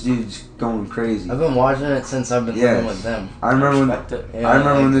know. This dude's going crazy. I've been watching it since I've been Yes. living with them. I remember when Respect it. Yeah, I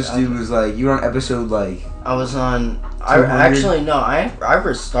remember when like, this dude was like, you were on episode like. I was on. 200? Actually no. I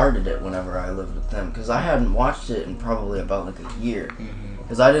restarted it whenever I lived with them because I hadn't watched it in probably about like a year. Mm-hmm.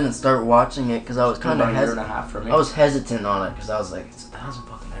 Because I didn't start watching it because I was kind of About a year and a half for me. I was hesitant on it because I was like, it's 1,000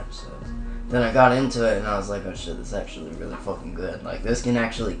 fucking episodes. Then I got into it and I was like, oh shit, this is actually really fucking good. Like this can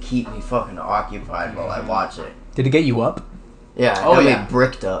actually keep me fucking occupied while I watch it. Did it get you up? Yeah, it Oh, got yeah. me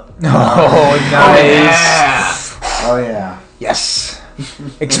bricked up. Oh, nice. Oh yeah. Yes.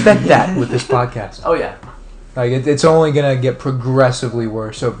 Expect that with this podcast. Oh yeah. Like it's only gonna get progressively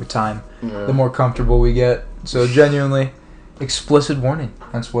worse over time. Yeah. The more comfortable we get. So genuinely, explicit warning.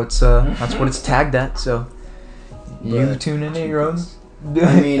 That's what it's tagged at. So you But- tune in at your own.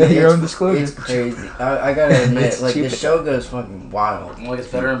 I mean, your own it's disclosure. crazy. I gotta admit, It's like the cheap. show goes fucking wild. Well, it gets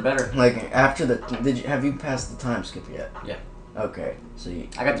better and better. Like after the, have you passed the time skip yet? Yeah. Okay, so you,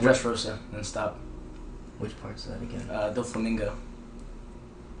 I got the Dressrosa and stop. which part's that again? Doflamingo.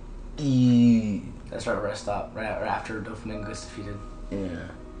 E- That's right where I stopped. Right after Doflamingo gets defeated. yeah.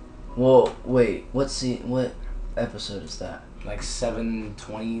 Well, wait. What episode is that? Like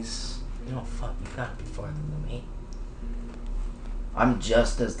 720s. No, fuck. You gotta be farther than me. I'm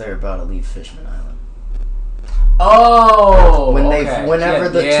just as they're about to leave Fishman Island. Oh. Whenever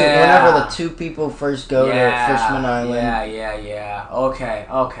the two people first go to Fishman Island. Yeah.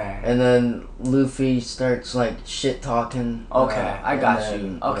 Okay. And then Luffy starts like shit talking. Okay, I got and you.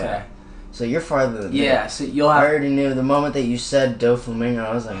 then- Okay. yeah. So you're farther than me. Yeah, so you'll I have. already knew the moment that you said Doflamingo,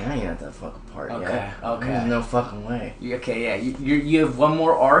 I was like, I ain't at that fucking part Okay, yet. okay. There's no fucking way. Okay, yeah. You have one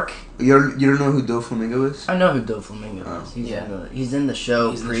more arc. You don't know who Doflamingo is? I know who Doflamingo Oh. is. He's Yeah. he's in the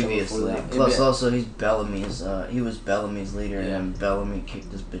show He's in the show previously. before that. Plus, Yeah. also he's Bellamy's. He was Bellamy's leader, Yeah. and then Bellamy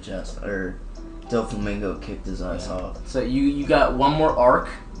kicked his bitch ass, or Doflamingo kicked his ass Yeah. off. So you got one more arc,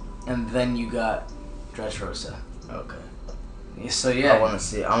 and then you got Dressrosa. Okay. Yeah, so yeah. I want to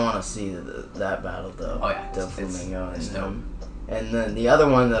see that battle though. Oh, yeah. Doflamingo It's and dope. him. And then the other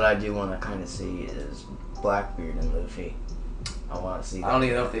one that I do want to kind of see is Blackbeard and Luffy. I want to see that. I don't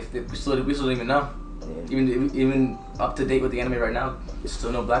even know if we still don't even know. Yeah. Even up to date with the anime right now, there's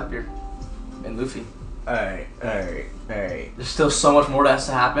still no Blackbeard and Luffy. Alright. There's still so much more that has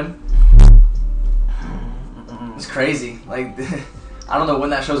to happen. It's crazy. Like I don't know when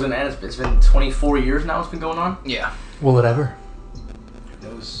that show's gonna end. It's been 24 years now. It's been going on. Yeah. Will it ever? Who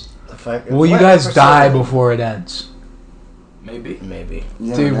knows? Will you guys die before it ends? Maybe. Maybe.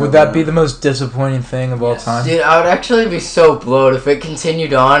 Dude, would that be the most disappointing thing of all Yes. time? Dude, I would actually be so blowed if it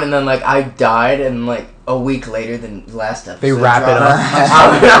continued on and then like I died and like a week later than last episode. They wrap it dropped. up.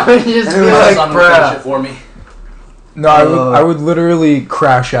 I would just be Anyway, like, Son would finish it bruh. for me. No, I would literally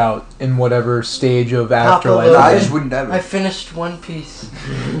crash out in whatever stage of afterlife. No, Logan. I just wouldn't ever. I finished One Piece.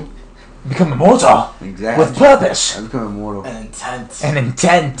 Become immortal Exactly. with purpose I become immortal. And intent. and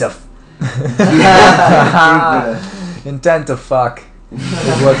intent to. Intent to fuck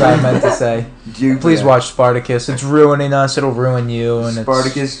is what I meant to say. Please watch Spartacus. It's ruining us. It'll ruin you, and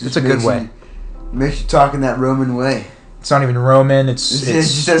Spartacus. it's a good way. Makes you talk in that Roman way. It's not even Roman. It's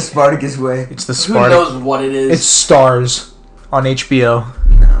just a Spartacus way. It's the Who Spartacus. knows what it is? It's Stars on HBO.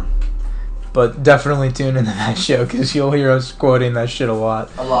 No. But definitely tune into that show because you'll hear us quoting that shit a lot.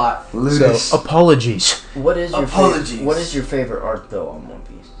 a lot. Ludus. So apologies. What is your Apologies. What is your favorite arc though on One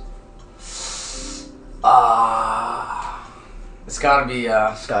Piece? It's gotta be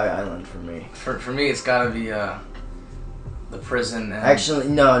Sky Island for me. for me. It's gotta be the prison. And, Actually,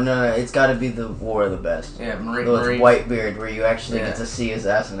 no. It's got to be the War of the Best. yeah, With Marine Whitebeard, where you actually Yeah. get to see his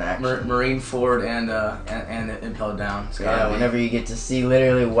ass in action. Marine Ford and Impel Down. It's gotta Yeah, be. whenever you get to see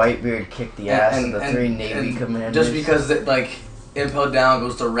literally Whitebeard kick the ass of the three Navy and commanders. Just because Impel Down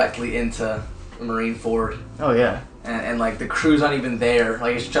goes directly into Marine Ford. Oh yeah. And like the crew's not even there.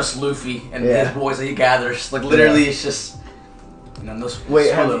 Like it's just Luffy and Yeah. his boys that he gathers. Like literally, it's just no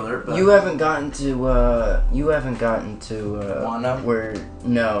Wait, spoiler alert. But you haven't gotten to Wano? where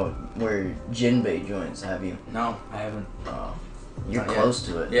Jinbei joins, have you? no, I haven't. You're Not close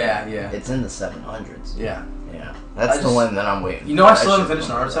to it. Yeah, yeah, It's in the 700s. yeah. Yeah, that's I the just- one that I'm waiting. You know, for. I still That haven't shit's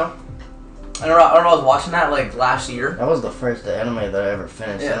finished gonna Naruto. I remember I was watching that like last year. That was the first anime that I ever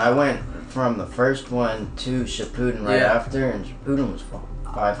finished, Yeah. and I went from the first one to Shippuden right Yeah. after, and Shippuden was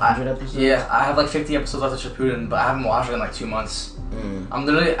 500 episodes. Yeah, I have like 50 episodes left of Shippuden, but I haven't watched it in like 2 months. Mm. I'm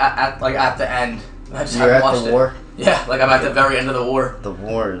literally at the end. I just You're haven't at watched the it. war. Yeah, like I'm at the very end of the war. The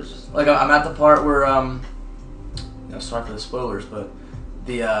wars. Like I'm at the part where sorry for the spoilers, but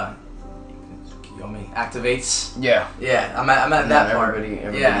the Kiyomi activates. Yeah. Yeah, I'm at And that then part.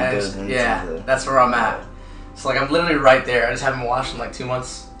 everybody Yeah, goes into the- that's where I'm at. So like I'm literally right there. I just haven't watched in like 2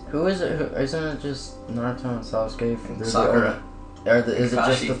 months. Who is it? Isn't it just Naruto and Sasuke? Sakura. Is it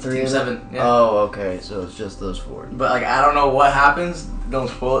just Kakashi, the three Team of them? 7, yeah. Oh, okay. So it's just those four. But like I don't know what happens. Don't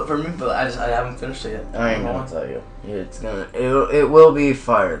spoil it for me. But I haven't finished it yet. I ain't gonna tell you. It will be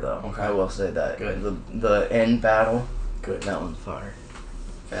fire though. Okay. I will say that. Good. The end battle. Good. That one's fire.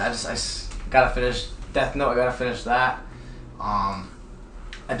 I just gotta finish Death Note. I gotta finish that. I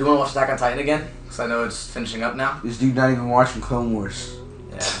do want to watch Attack on Titan again because I know it's finishing up now. This dude not even watching Clone Wars.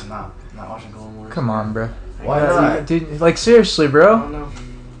 Yeah, I'm not watching Clone Wars. Come on, bro. Why Yeah, not? dude, like seriously, I bro. don't know.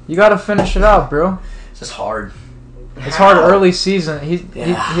 You gotta finish it out, bro. It's just hard. It's hard early season. He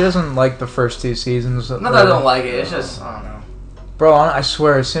Yeah. doesn't like the first 2 seasons. Not that I don't like it. It's just I don't know. Bro, I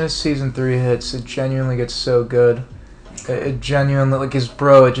swear, as soon as season 3 hits, it genuinely gets so good. It genuinely, like,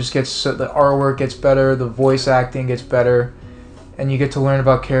 it just gets so, the artwork gets better, the voice acting gets better, and you get to learn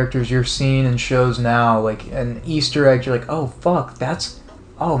about characters you're seeing in shows now, like, an Easter egg, you're like, oh, fuck,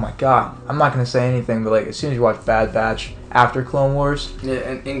 oh my god. I'm not gonna say anything, but, like, as soon as you watch Bad Batch after Clone Wars, Yeah,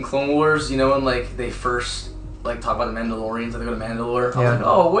 and in Clone Wars, you know when like they first like talk about the Mandalorians, like they go to Mandalore. I Yeah. was like,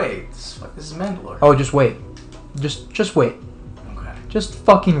 oh wait, this is Mandalore. oh, just wait. Just wait. Okay. Just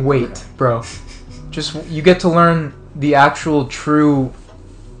fucking wait, bro. You get to learn the actual true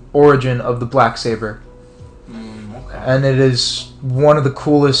origin of the Black Saber. Okay. And it is one of the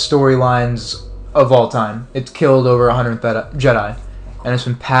coolest storylines of all time. It's killed over 100 Jedi, and it's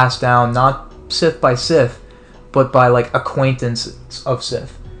been passed down not Sith by Sith, but by like acquaintance of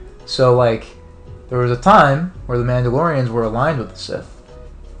Sith. So like, there was a time where the Mandalorians were aligned with the Sith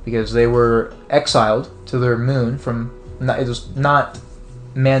because they were exiled to their moon from. It was not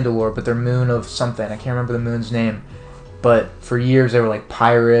Mandalore, but their moon of something. I can't remember the moon's name. But for years they were like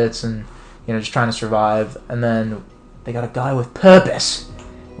pirates and just trying to survive. And then they got a guy with purpose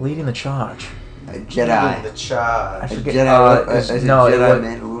leading the charge. A Jedi. The charge. I A forget. Jedi. It's- a no, it Jedi was-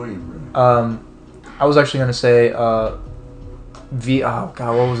 Mandalorian, bro. I was actually gonna say oh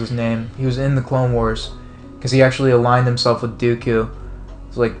god, what was his name? He was in the Clone Wars because he actually aligned himself with Dooku.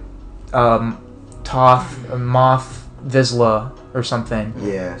 It's like Moth Vizsla or something.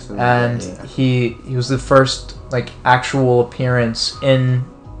 Yeah. something like And that, he was the first like actual appearance in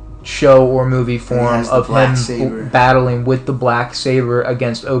show or movie form has the of black him saber. battling with the black saber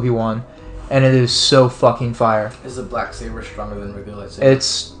against Obi-Wan, and it is so fucking fire. Is the black saber stronger than regular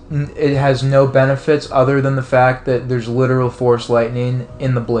lightsaber? It has no benefits other than the fact that there's literal force lightning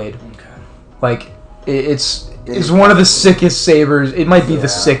in the blade. Okay. Like it's one of the sickest sabers. It might be Yeah. the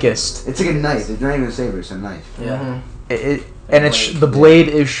sickest. It's like a knife. It's not even a saber. It's a knife. Yeah. And the blade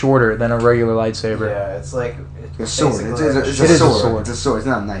is shorter than a regular lightsaber. Yeah, it's like It's a sword. It's a It is a sword. sword. It's a sword. It's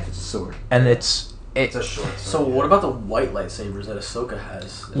not a knife. It's a sword. And it's It's a short sword. So what about the white lightsabers that Ahsoka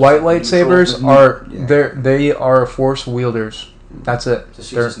has? White Neutral. lightsabers they are Force wielders. That's it. So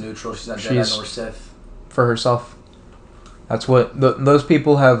she's They're- just neutral. She's not Jedi she's- nor Sith. for herself. That's what those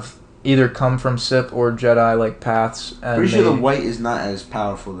people have either come from Sith or Jedi like paths. And Pretty sure they- the white is not as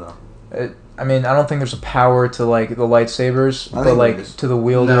powerful though. I mean, I don't think there's a power to like the lightsabers, I but think like there is. to the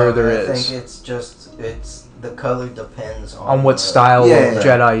wielder No, there I is. think it's the color depends On what the- style Yeah, of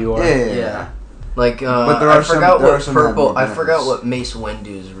yeah. Jedi you are. Yeah. Like, But there I are some- forgot there are what some that purple. have I been forgot nice. what Mace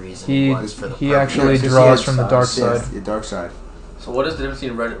Windu's reason He was for the he purple. actually Yeah, 'cause draws he from the has dark Sith, side. the dark side. So what is the difference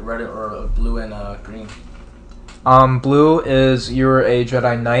between red or blue and green? Blue is you're a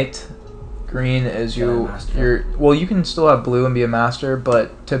Jedi Knight. Green is Jedi Master. you're well. You can still have blue and be a master,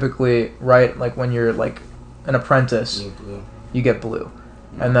 but typically, right, like when you're like an apprentice, Blue. you get blue,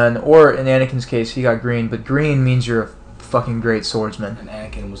 and then or in Anakin's case, he got green. But green means you're a fucking great swordsman. And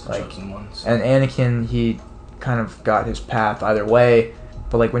Anakin was the Like, chosen one. So. And Anakin, he kind of got his path either way.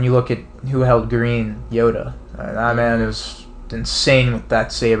 But like when you look at who held green, Yoda. That man was insane with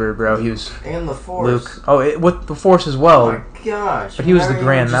that saber, bro. He was And the Force. Luke. Oh, with the Force as Oh well. my gosh! But he was the Remember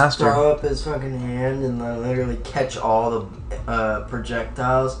Grand would just Master. Throw up his fucking hand and then literally catch all the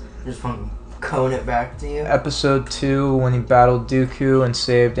projectiles, and just fucking cone it back to you. Episode 2 when he battled Dooku and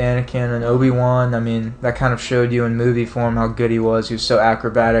saved Anakin and Obi-Wan. I mean, that kind of showed you in movie form how good he was. He was so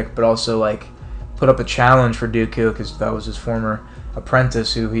acrobatic, but also like put up a challenge for Dooku because that was his former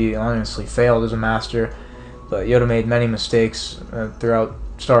apprentice who he honestly failed as a master. But Yoda made many mistakes throughout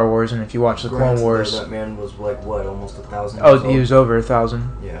Star Wars, and if you watch the Clone Granted, though, Wars, that man was like what, almost 1,000. oh, years he old? was over 1,000.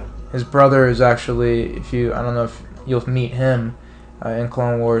 Yeah. His brother is actually, I don't know if you'll meet him in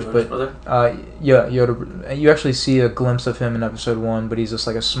Clone Wars, Yoda's but brother? yeah, Yoda. You actually see a glimpse of him in Episode 1, but he's just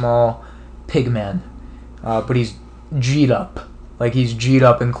like a small pig man, but he's G'd up, like he's G'd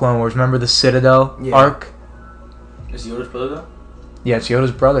up in Clone Wars. Remember the Citadel Yeah. arc? Is Yoda's brother though? Yeah, it's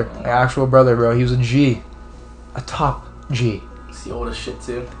Yoda's brother, actual brother, bro. He was a G, a top G. Is he old as shit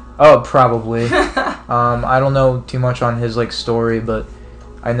too? Oh, probably. I don't know too much on his like story, but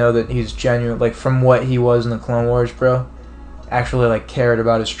I know that he's genuine. Like from what he was in the Clone Wars, bro, actually like cared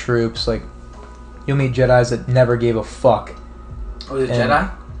about his troops. Like you'll meet Jedi's that never gave a fuck. Oh, he's a And-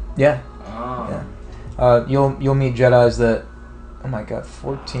 Jedi? Yeah, Oh. yeah. You'll meet Jedi's that. Oh my God,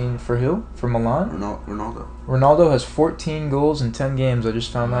 14 for who? For Milan? Ronaldo. Ronaldo has 14 goals in 10 games. I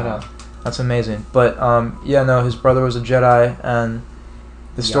just found that out. That's amazing. But yeah, no, his brother was a Jedi, and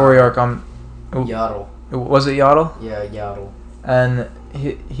the story arc. Yaddle. Was it Yaddle? Yeah, Yaddle. And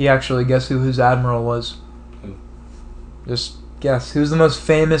he actually, guess who his admiral was? Who? Just guess. Who's the most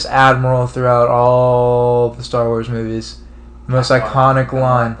famous admiral throughout all the Star Wars movies? The most iconic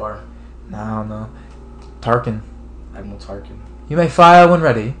line. Akbar. No. Tarkin. Admiral Tarkin. You may fire when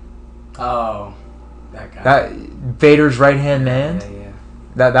ready. Oh, that guy. That Vader's right-hand man.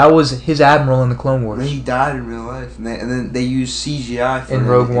 Yeah. That was his admiral in the Clone Wars, When he died in real life, and then they used CGI for In him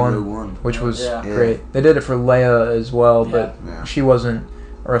Rogue in One. Rogue One. which was Yeah. great. They did it for Leia as well, but Yeah. she wasn't.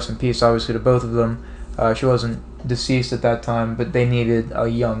 Rest in peace, obviously, to both of them. She wasn't deceased at that time, but they needed a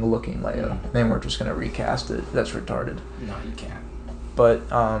young-looking Leia. They weren't just gonna recast it. That's retarded. No, you can't. But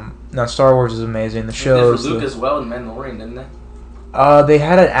no, Star Wars is amazing. The They did shows. for Luke as well in Mandalorian, didn't they? They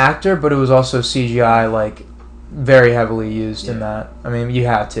had an actor, but it was also CGI, like very heavily used in that. I mean, you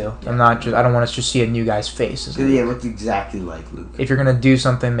had to. I don't want to just see a new guy's face. So yeah, it looked exactly like Luke. If you're gonna do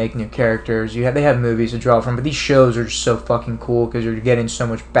something, make new characters. They have movies to draw from, but these shows are just so fucking cool because you're getting so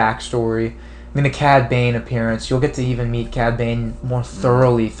much backstory. I mean, the Cad Bane appearance, you'll get to even meet Cad Bane more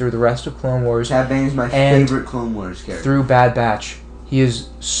thoroughly through the rest of Clone Wars. Cad Bane is my And favorite Clone Wars character. Through Bad Batch, he is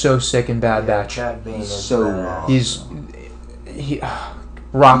so sick in Bad Batch. Cad Bane is So badass.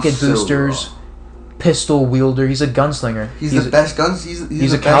 Rocket He's so boosters, raw. pistol wielder. He's a gunslinger. He's the best guns. He's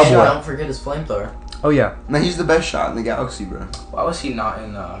he's the a best cowboy. shot. Don't forget his flamethrower. Oh yeah. No, he's the best shot in the galaxy, bro. Why was he not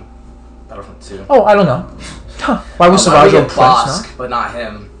in Battlefront 2? Oh, I don't know. Why was Why we Savaggio get Prince? Bosk, but not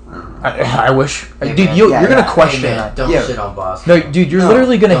him? I wish. Hey, Dude, man. you're Yeah, gonna yeah. question Hey, man, that. don't Yeah. shit on Boss. No, dude, you're No,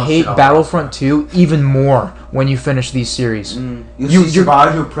 literally gonna don't hate shit on Battlefront 2 even more when you finish these series. You'll see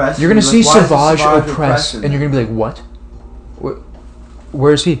Savage oppressed. You're gonna see Like, why is Savage Savage oppressed, and you're gonna be like, "What?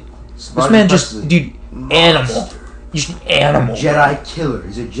 Where is he? Savage This man oppressed just, is a dude, animal, just an animal, Jedi killer.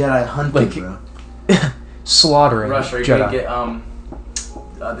 He's a Jedi hunter, Like, bro. slaughtering Rush, are you Jedi." gonna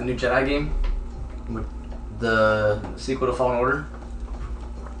get the new Jedi game? The The sequel to Fallen Order?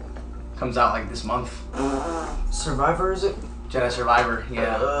 Comes out like this month. Survivor, is it? Jedi Survivor,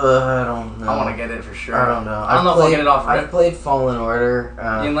 yeah. I don't know. I want to get it for sure. I don't know. I don't know if I'll get it off I rip. played Fallen Order.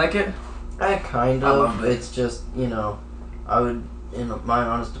 You didn't like it? I kind I of. loved it. It's just, I would in my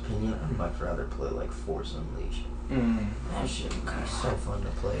honest opinion, I'd much rather play like Force Unleashed. That shit would be so fun to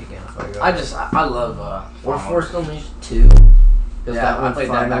play again if I got. I love or Fallen Force Order. Unleashed 2. Because Yeah, I played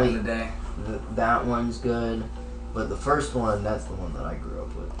that back in the day. That one's good, but the first one, that's the one that I grew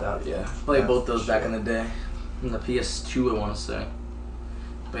up with. Yeah, played both those back in the day. In the PS2, I want to say.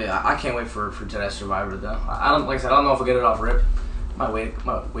 But yeah, I can't wait for Jedi Survivor though. I don't, like I said, I don't know if I'll get it off rip. Might wait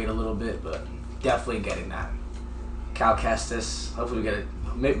a little bit, but definitely getting that. Cal Kestis, hopefully we get it.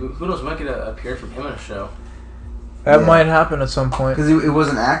 Maybe, who knows? We might get a appearance from him in a show. That Yeah. might happen at some point. Because it was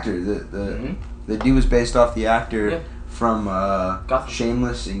an actor. The dude was based off the actor Yeah. from Gotham.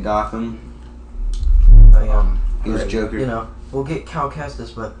 Shameless in Gotham. He was Right. Joker. You know, we'll get Cal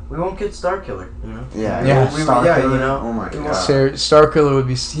Kestis, but we won't get Starkiller. You know. Yeah. Yeah. Starkiller. You know. Oh my We god. won't- Starkiller would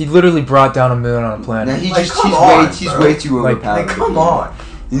be. He literally brought down a moon on a Now planet. he's come on, he's bro. way too Like- overpowered. Like, come on.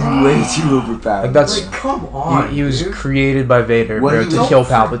 He's way too overpowered. Like, that's- Like, come on. He was dude. created by Vader, What bro, he to was- kill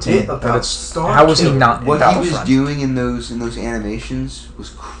Don't Palpatine. forget But about it's, Starkiller. how was he not in what he was Battlefront? doing in those animations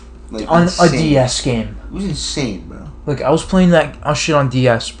was like On insane. a DS game. It was insane, bro. Like, I was playing that shit on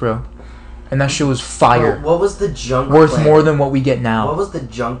DS, bro. And that shit was fire. Bro, what was the junk Worth planet? more than what we get now. What was the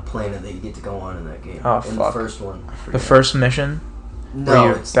junk planet that you get to go on in that game? Oh, in fuck. the first one. The first mission? No,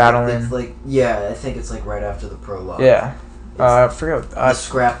 you're it's battling- It's like I think it's like right after the prologue. Yeah. It's I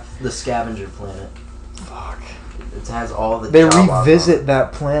forgot. the scavenger planet. Fuck. It has all the. They Jawas on revisit it.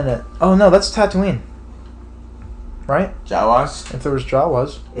 that planet. Oh, no, that's Tatooine. Right? Jawas. If there was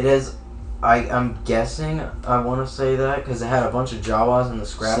Jawas. It is. I'm guessing. I want to say that because it had a bunch of Jawas in the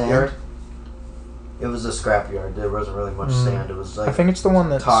scrapyard. Sand? It was a scrapyard. There wasn't really much Mm. sand. It was like I think it's the one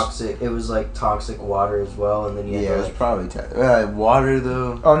that's... toxic. It was like toxic water as well, and then you Yeah, had it to, was like, probably water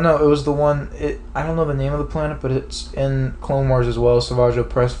though. Oh, no, it was the one... I don't know the name of the planet, but it's in Clone Wars as well. Savage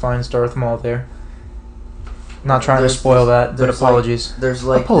Opress finds Darth Maul there. Not trying to There's spoil this- that, but there's, like, apologies. There's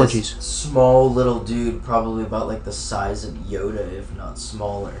like Apologies. this small little dude, probably about like the size of Yoda, if not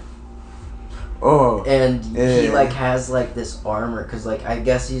smaller. Oh, And he Yeah. like has like this armor, cause like I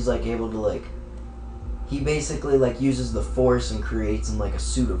guess he's like able to like. He basically like uses the Force and creates him like a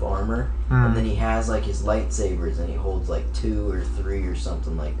suit of armor, and then he has like his lightsabers, and he holds like 2 or 3 or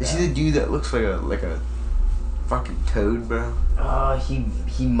something like is that. he the dude that looks like a fucking toad, bro?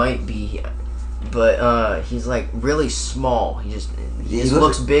 He might be, but he's like really small. He just Yeah, he looks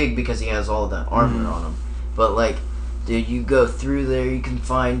looks big because he has all of that armor on him. But like, dude, you go through there, you can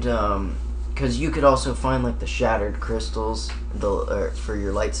find because you could also find like the shattered crystals, for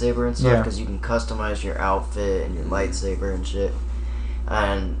your lightsaber and stuff. Yeah. Because you can customize your outfit and your lightsaber and shit.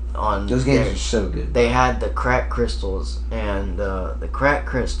 And on Those games there- are so good. they had the crack crystals, and the crack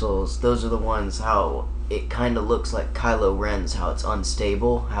crystals, those are the ones how it kind of looks like Kylo Ren's, how it's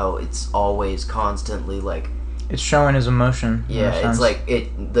unstable, how it's always constantly like, It's showing his emotion. in a yeah, it's sense. like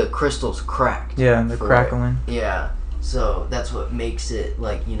the crystal's cracked. Yeah, they're for it. crackling. Yeah, so that's what makes it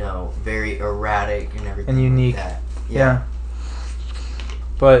like, very erratic and everything. And unique. Like that. Yeah.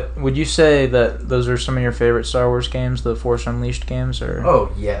 But would you say that those are some of your favorite Star Wars games, the Force Unleashed games, or?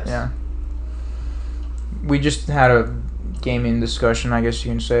 Oh yes. Yeah. We just had a gaming discussion, I guess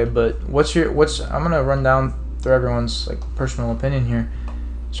you can say. But I'm gonna run down through everyone's like personal opinion here,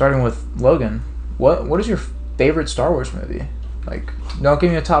 starting with Logan. What is your favorite Star Wars movie? Like, don't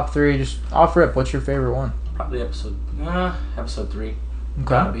give me a top 3. Just off rip. What's your favorite one? Probably episode 3. Okay.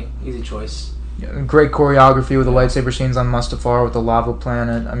 Gotta be easy choice. Yeah, great choreography with the lightsaber scenes on Mustafar with the lava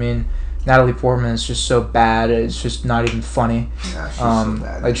planet. I mean, Natalie Portman is just so bad. It's just not even funny. Yeah, she's so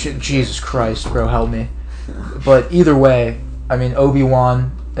bad. Like Jesus Christ, bro, help me. But either way, I mean,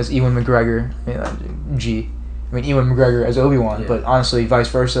 Obi-Wan as Ewan McGregor. I mean, Ewan McGregor as Obi-Wan. Yeah. But honestly, vice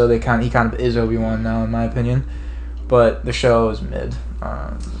versa. He kind of is Obi-Wan now, in my opinion. But the show is mid.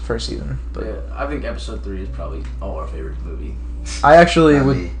 First season. But Yeah, I think episode 3 is probably all our favorite movie. I actually Not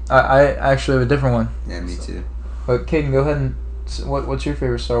would. me. I actually have a different one. Yeah, me too. But Caden, go ahead and what's your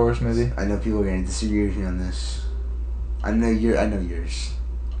favorite Star Wars movie? I know people are gonna disagree with me on this. I know yours,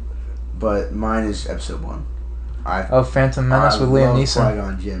 but mine is episode 1. Oh, Phantom Menace with Liam Neeson.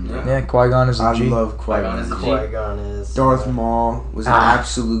 Qui-Gon Jinn, bro. Yeah, Qui-Gon is a I G. love Qui-Gon is Qui-Gon. a G. Qui-Gon is Darth Maul was an Ah.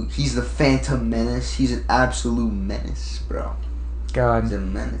 absolute. He's the Phantom Menace. He's an absolute menace, bro. He's God. a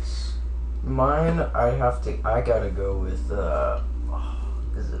menace. Mine, I gotta go with,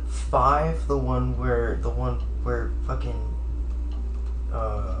 is it 5? The one where fucking,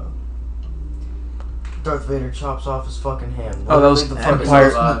 Darth Vader chops off his fucking hand. Oh, that was Literally the fucking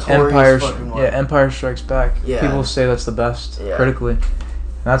Empire. most notorious Empire. fucking one. Yeah, Empire Strikes Back. Yeah. People say that's the best Yeah. critically.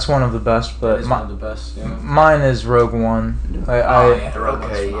 That's one of the best, That but is one of the best. Yeah. mine is Rogue One. Oh, yeah, Rogue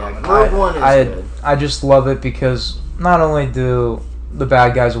One's Okay, yeah. phenomenal. Rogue One is I good. I just love it because not only do the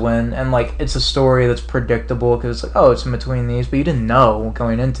bad guys win, and like it's a story that's predictable because it's like, oh, it's in between these, but you didn't know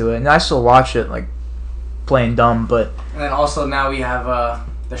going into it, and I still watch it like playing dumb, but And then also now we have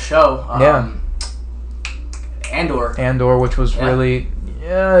the show. Yeah. Andor. Which was Yeah. really,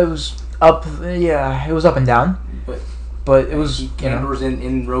 it was up, it was up and down, but it was, Andor's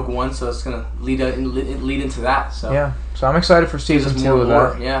in Rogue One, so it's gonna lead into that. So yeah. So I'm excited for season gives us 2 more of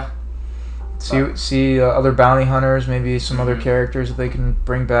lore, that. Yeah. See other bounty hunters, maybe some other Mhm. characters that they can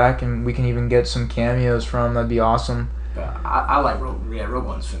bring back, and we can even get some cameos from. That'd be awesome. But I like Rogue. Yeah, Rogue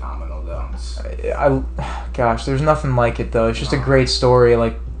One's phenomenal though. Gosh, there's nothing like it though. It's just a great story.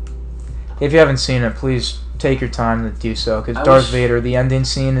 Like, if you haven't seen it, please take your time to do so. Because I Darth wish- Vader, the ending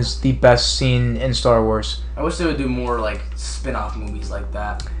scene is the best scene in Star Wars. I wish they would do more like spin-off movies like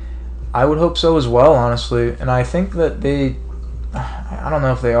that. I would hope so as well, honestly. And I think that I don't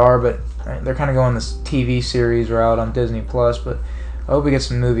know if they are, but they're kind of going this TV series route on Disney Plus. But I hope we get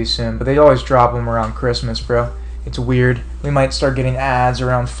some movies soon. But they always drop them around Christmas, bro. It's weird. We might start getting ads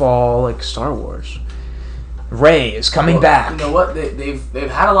around fall, like Star Wars. Rey is coming Well, back. You know what?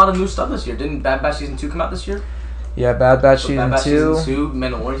 They've had a lot of new stuff this year. Didn't Bad Batch season 2 come out this year? Yeah, Bad Batch So season Bad Batch 2. season 2,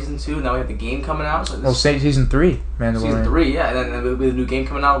 Mandalorian season 2. Now we have the game coming out. So Well, say season 3, Mandalorian. season 3, yeah, and then there'll be a new game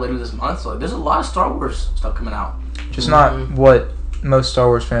coming out later this month. So there's a lot of Star Wars stuff coming out. Just not what most Star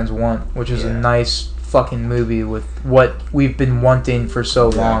Wars fans want, which is a Yeah. nice fucking movie with what we've been wanting for so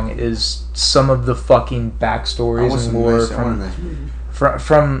long, is some of the fucking backstories and lore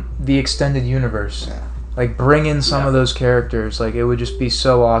from the extended universe. Yeah. Like, bring in some Yeah. of those characters. Like, it would just be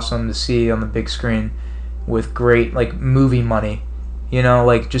so awesome to see on the big screen with great, like, movie money. You know,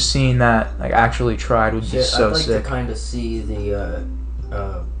 like, just seeing that, like, actually tried would be Yeah, so I'd like sick. to kind of see the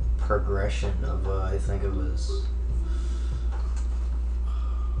progression of, I think it was...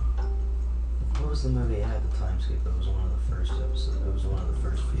 What was the movie that had the time skip? It was one of the first episodes. It was one of the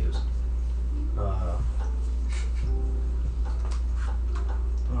first views. Oh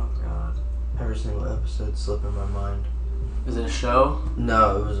god. Every single episode slipping my mind. Is it a show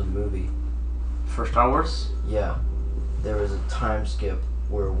No, it was a movie. for Star Wars? Yeah. There was a time skip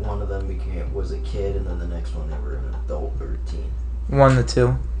where one of them was a kid and then the next one they were an adult or a teen. 1 to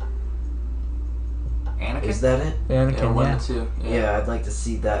 2. Anakin? Is that it? Anakin, Yeah, 1 yeah. to 2. Yeah, I'd like to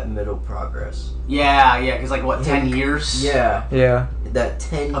see that middle progress. Yeah, because like what, 10 years? Yeah, Yeah. that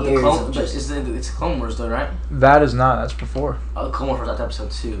 10 Of the years Clone, of just... it's Clone Wars though, right? That is not. That's before. Oh, the Clone Wars was after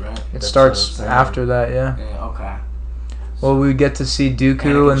episode 2, right? It That's starts what I'm saying. after that, yeah. Yeah, okay. Well, we get to see Dooku Anakin's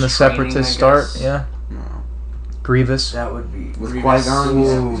and the training, Separatists I start, guess. yeah. No. Grievous. That would be... With Grievous. Qui-Gon.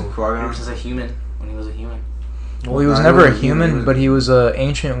 Ooh. Qui-Gon. Grievous as a human, when he was a human. Well, he was Not never a really human, human, but he was a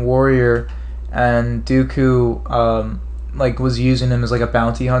ancient warrior, and Dooku, like, was using him as like a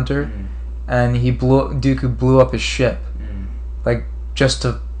bounty hunter, and Dooku blew up his ship, like, just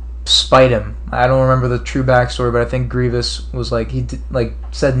to spite him. I don't remember the true backstory, but I think Grievous was like,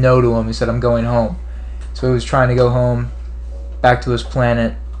 said no to him. He said, "I'm going home," so he was trying to go home, back to his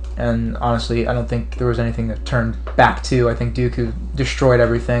planet. And honestly, I don't think there was anything that turned back to. I think Dooku destroyed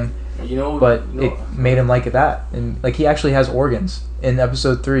everything. You know, But it made him like that, and like he actually has organs. In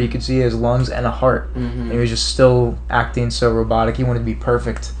episode 3, you could see he has lungs and a heart, and he was just still acting so robotic. He wanted to be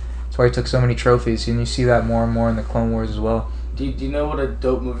perfect. That's why he took so many trophies, and you see that more and more in the Clone Wars as well. Do you know what a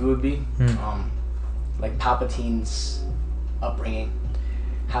dope movie would be? Hmm. Like Palpatine's upbringing,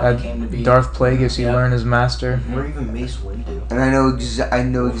 how he came to be. Darth Plagueis, he Yeah. learned his master. Or even Mace Windu. And I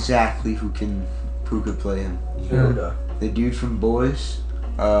know exactly who could play him. Yoda. The dude from Boys.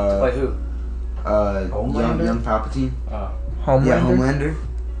 Like who? Homelander? young Palpatine. Homelander. Yeah, Homelander.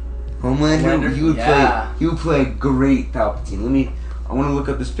 Homelander? He would play a great Palpatine. I want to look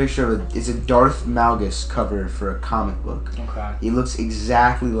up this picture of it's a Darth Malgus cover for a comic book. Okay. He looks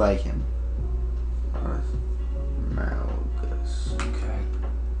exactly like him. Darth Malgus. Okay.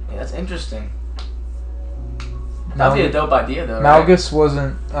 Yeah, that's interesting. That'd be a dope idea, though. Malgus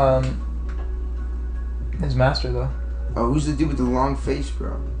wasn't his master though. Oh, who's the dude with the long face,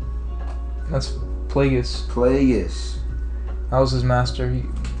 bro? That's Plagueis. Plagueis. That was his master. He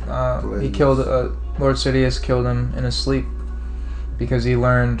Plagueis. killed Lord Sidious killed him in his sleep because he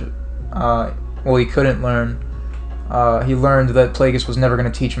learned. He couldn't learn. He learned that Plagueis was never going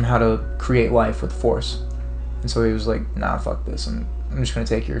to teach him how to create life with Force, and so he was like, "Nah, fuck this. I'm just going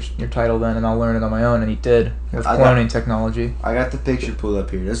to take your title then, and I'll learn it on my own." And he did with cloning technology. I got the picture pulled up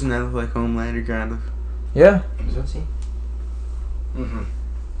here. Doesn't that look like Homelander, kind of? Yeah. Is he? Mm-hmm.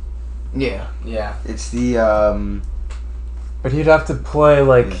 Yeah. Yeah. It's the But he'd have to play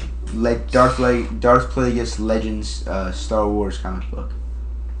like. Darth Plagueis Legends Star Wars comic book.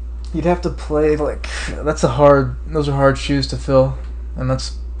 You'd have to play like those are hard shoes to fill, and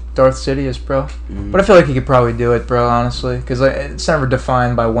that's Darth Sidious, bro. Mm-hmm. But I feel like he could probably do it, bro. Honestly, because it's never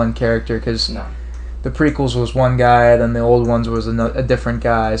defined by one character. Because No. the prequels was one guy, then the old ones was a different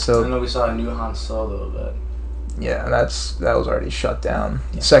guy. I So know we saw a new Han Solo, but yeah, that was already shut down.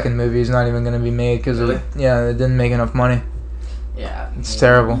 The second movie is not even going to be made because Really? it didn't make enough money. yeah, It's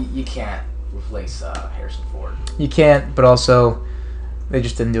terrible. You can't replace Harrison Ford. You can't, but also they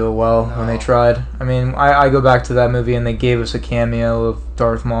just didn't do it well when they No. tried. I mean, I go back to that movie and they gave us a cameo of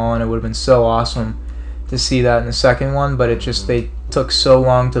Darth Maul, and it would have been so awesome to see that in the second one, but it just they took so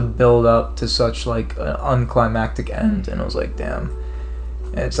long to build up to such like an unclimactic end, and it was like, damn.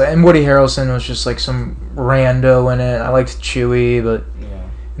 It's like, and Woody Harrelson was just like some rando in it. I liked Chewie, but Yeah.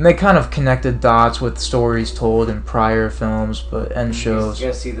 and they kind of connected dots with stories told in prior films, but and shows. You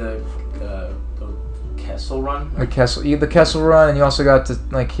guys see the Kessel Run? The Kessel Run, and you also got to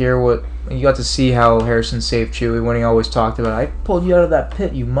like hear you got to see how Harrison saved Chewie when he always talked about, "I pulled you out of that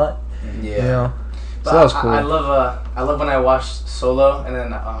pit, you mutt." Yeah. You know, But so that was cool. I love when I watched Solo, and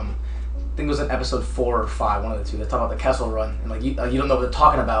then I think it was in episode 4 or 5, one of the two. They talk about the Kessel Run, and like you don't know what they're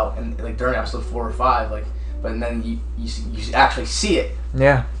talking about, and like during episode 4 or 5, like, but then you actually see it.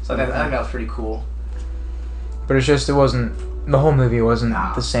 Yeah, So I think that was pretty cool. but it's just it wasn't the whole movie wasn't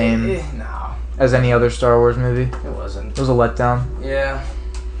No, the same No, as any other Star Wars movie. it wasn't. It was a letdown, Yeah,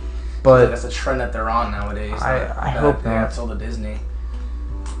 but that's a trend that they're on nowadays. I hope they not. got sold to Disney.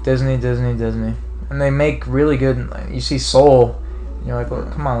 Disney, and they make really good. Like, you see Soul, and you're like, well,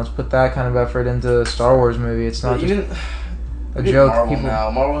 come on, let's put that kind of effort into a Star Wars movie. It's not But just even a even joke. Marvel People, now.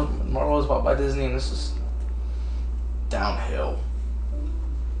 Marvel is bought by Disney, and this is downhill.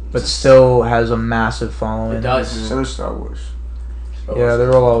 but still has a massive following. It does. So is Star Wars. Yeah, there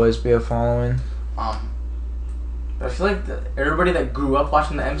will always be a following. But I feel like everybody that grew up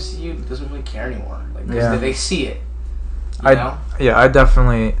watching the MCU doesn't really care anymore. Like, 'cause Yeah. they see it. You know? Yeah, I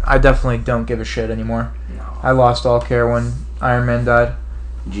definitely don't give a shit anymore. No. I lost all care when Iron Man died,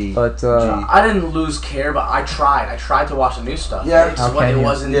 G. but I didn't lose care, but I tried. I tried to watch the new stuff. Yeah. It's How what can it you?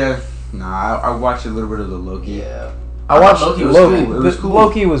 wasn't. Yeah. Nah, I watched a little bit of the Loki. Yeah. I watched Loki was Loki. cool. It was cool.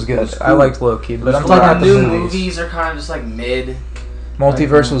 Loki was good. It was I cool. liked Loki, but was I'm cool. talking The about the new movies. movies are kind of just like mid.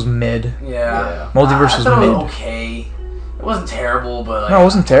 Multiverse was mid. Yeah. Multiverse I was thought it mid. was okay. It wasn't terrible, but like, No, it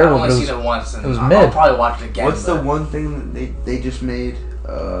wasn't terrible, I've but only it seen it once, and it was I'll mid. probably watch it again. What's the but- one thing that they just made?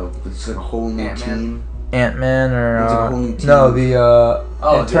 It's like a whole new Ant-Man. team. Ant-Man or It's a whole new team. no, the Oh,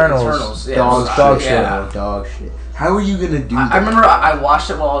 the Eternals. Eternals. Yeah, Dog, it was- dog shit. shit. Yeah. Dog shit. How are you gonna do that? I remember I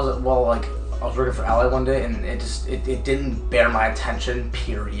watched it while I was working for Ally one day, and it didn't bear my attention.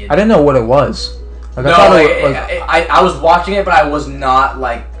 Period. I didn't know what it was. Like No, I thought like, it was. I was watching it, but I was not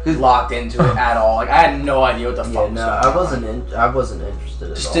like locked into it at all. Like I had no idea what the Yeah, fuck was no, going I on. wasn't interested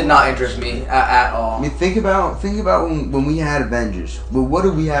at Just all. did not interest me at all. I mean, think about when we had Avengers. Well, what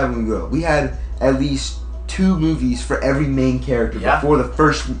did we have when we grew up? We had at least 2 movies for every main character Yeah. before the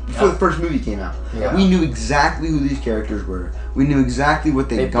first movie came out. Yeah. We knew exactly who these characters were. We knew exactly what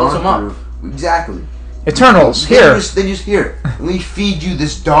They they'd built gone them up. through. Exactly. Eternals They here. just here. Let me feed you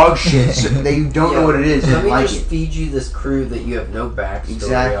this dog shit so that you don't know what it is. Let And me like just it. feed you this crew that you have no backstory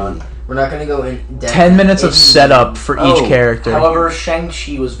Exactly. on. We're not gonna go in depth. 10 minutes of into- setup for each Oh, character. However,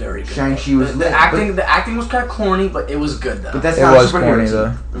 Shang-Chi was very good. Shang-Chi was the lit, acting was kind of corny, but it was good though. But that's It not was a superhero corny, team.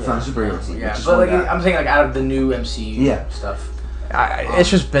 though. It's not a superhero team. yeah, It's just but one like guy. I'm saying, like out of the new MCU Yeah. stuff. It's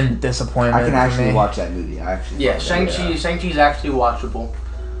just been disappointment. I can for actually me. watch that movie. I actually Yeah, love it. Shang-Chi's actually watchable.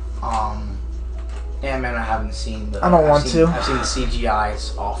 Ant-Man I haven't seen, but I don't want to. I've seen the CGI.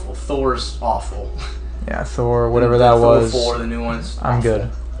 It's awful. Thor's awful. Yeah, Thor, whatever The that Thor was. 4, the new one's I'm awful. good.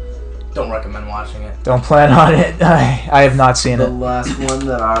 Don't recommend watching it. Don't plan on it. I have not seen The it. last one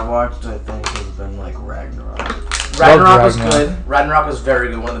that I watched, I think, has been like Ragnarok. Ragnarok was Ragnarok. good. Ragnarok was very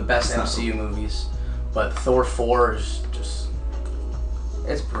good. One of the best It's not- MCU movies. But Thor 4 is just...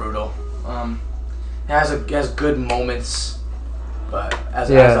 It's brutal. It has good moments, but as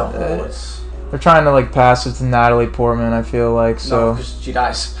a whole, it's... They're trying to like pass it to Natalie Portman. I feel like No, so. because she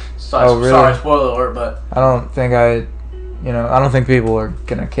dies. Sorry, Oh, really? sorry, spoiler alert, but I don't think people are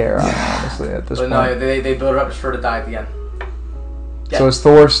gonna care honestly at this point. no, they build her up just for her to die at the end. So is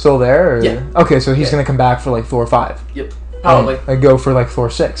Thor still there? Or? Yeah. Okay, so he's Yeah. gonna come back for like Thor 5. Yep, probably, And go for like Thor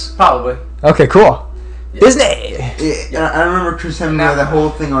 6. probably. Okay, cool. Yeah. Disney. Yeah, I remember Chris Hemsworth Now- had that whole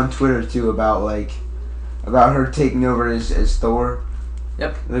thing on Twitter too about her taking over as Thor.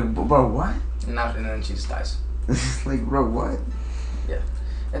 Yep. Like, bro, what? And then she just dies. Like, bro, what?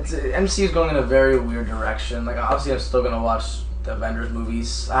 It's MCU is going in a very weird direction. Like obviously, I'm still gonna watch the Avengers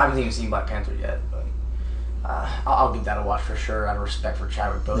movies. I haven't even seen Black Panther yet, but I'll give that a watch for sure. Out of respect for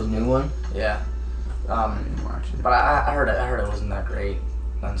Chadwick The Boseman. new one? Yeah. I didn't watch it. But I heard it wasn't that great,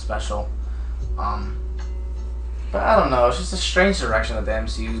 nothing special. But I don't know. It's just a strange direction that the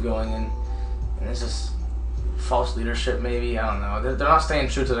MCU is going in, and it's just false leadership. Maybe I don't know. They're not staying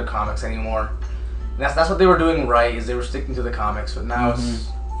true to the comics anymore. And that's what they were doing right, is they were sticking to the comics. But now it's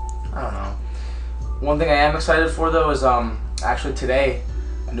I don't know. One thing I am excited for though is actually today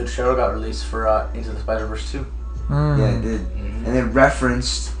a new trailer got released for Into the Spider-Verse 2. Yeah, it did. Mm-hmm. And it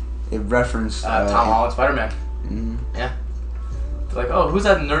referenced Tom Holland Spider-Man. Mhm. Yeah. They're like, oh, who's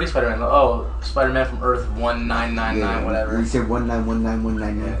that nerdy Spider-Man? Like, oh, Spider-Man from Earth 1999, whatever. You said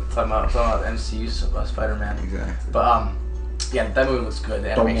 19191999. Yeah, talking about MCU's Spider-Man. Exactly. But yeah, that movie looks good.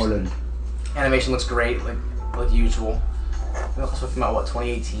 The Tom Holland. animation looks great, like usual. It also came out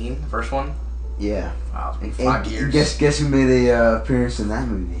 2018, the first one. Yeah. Wow, it's been And 5 years. guess who made a appearance in that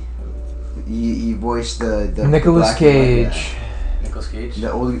movie? He voiced the Nicolas black and white Cage. Nicolas Cage. guy.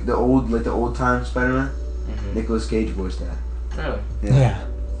 The old time Spider-Man. Mhm. Nicolas Cage voiced that. Really? Yeah.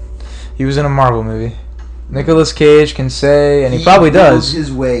 He was in a Marvel movie. Nicolas Cage can say, and he probably wiggled does.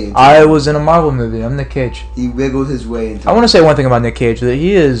 his way into I was in a Marvel movie. I'm Nick Cage. He wiggled his way into I want to say one thing about Nick Cage, that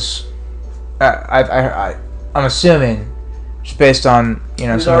he is. I'm assuming, just based on He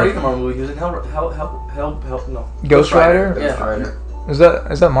was some already in of- the Marvel movie. He was in no. Ghost Rider. Yeah. Rider. Is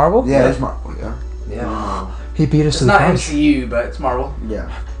that Marvel? Yeah, it's Marvel. Yeah. Yeah. He beat us It's to the not punch. MCU, but it's Marvel. Yeah.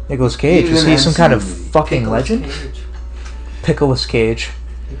 Nicolas Cage, He was is in he an some kind of MCU movie. fucking Nicolas legend? Cage. Nicolas Cage.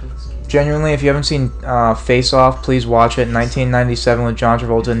 Genuinely, if you haven't seen Face Off, please watch it. 1997 with John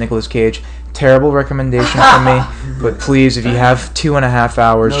Travolta and Nicolas Cage. Terrible recommendation from me, but please, if you have 2.5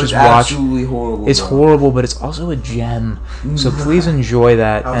 hours, No, just it's watch. absolutely horrible. It's bro. horrible, but it's also a gem. So please enjoy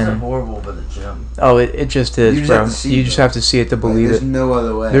that. How's it And horrible but a gem? oh, it just You is, just bro. have to see You it, just though. have to see it to Like, believe there's it. no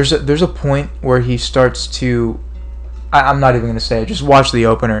other way. There's a point where he starts to. I'm not even gonna say it. Just watch the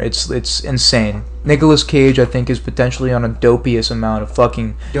opener. It's insane. Nicolas Cage, I think, is potentially on a dopiest amount of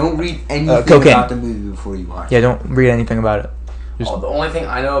fucking. Don't read anything cocaine. about the movie before you watch. Yeah, don't read anything about it. Just- Oh, the only thing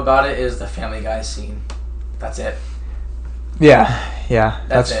I know about it is the Family Guy scene. That's it. Yeah.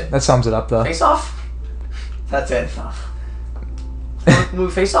 That's it. That sums it up, though. Face Off. That's it.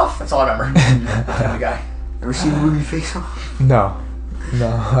 Movie Face Off. That's all I remember. Family Guy. Ever seen the movie Face Off? No,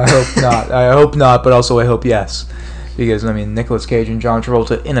 I hope not. I hope not, but also I hope yes, because I mean Nicolas Cage and John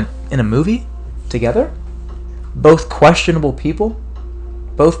Travolta in a movie together, both questionable people,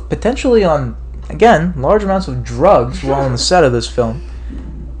 both potentially on again large amounts of drugs while on the set of this film,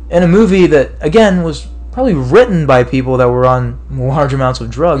 in a movie that again was probably written by people that were on large amounts of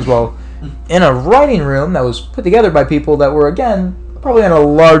drugs, while in a writing room that was put together by people that were again probably on a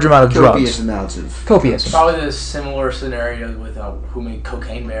large amount of Copious drugs. amounts of. Copious. Probably the similar scenario with Who Made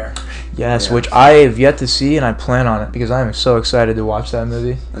Cocaine Bear. Yes, Yeah. which I have yet to see, and I plan on it because I am so excited to watch that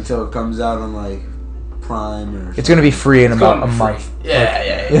movie. Until it comes out on like Prime or. It's gonna be free in It's about a going free. month.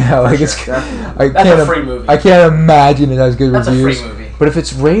 Yeah. Yeah, for like sure. it's. Definitely. I That's can't. a free movie. I can't imagine it has good That's reviews. a free movie. But if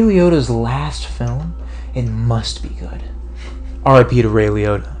it's Ray Liotta's last film, it must be good. R.I.P. to Ray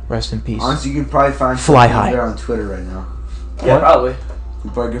Liotta. Rest in peace. Honestly, you can probably find Fly Cocaine high. Bear on Twitter right now. Yeah, probably.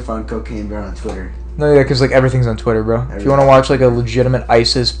 You probably can find Cocaine Bear on Twitter. No, yeah, because like everything's on Twitter, bro. If you want to watch like a legitimate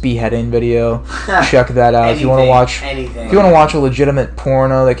ISIS beheading video, check that out. If you want to watch. anything. If you want to watch a legitimate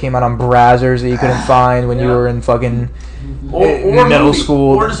porno that came out on Brazzers that you couldn't find when you Yeah. were in fucking or middle movie.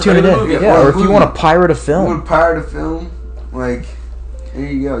 school, or just a tune it regular in. movie. Yeah, Or or a if you movie. want to pirate a You film. want to pirate a film? Like, there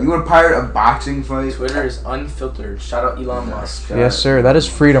you go. You want to pirate a boxing fight? Twitter is unfiltered. Shout out Elon Musk. Yes, sir. That is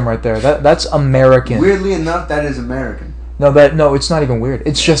freedom right there. That's American. Weirdly enough, that is American. No, it's not even weird.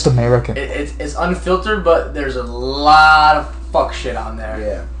 It's just American. It's unfiltered, but there's a lot of fuck shit on there.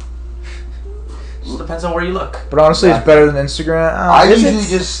 Yeah. Just depends on where you look. But honestly, it's better than Instagram. I Is usually it?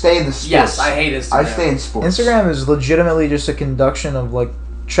 just stay in the sports. Yes, I hate Instagram. I stay in sports. Instagram is legitimately just a conduction of like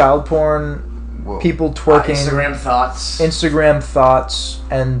child porn, Whoa. people twerking, Instagram thoughts. Instagram thoughts,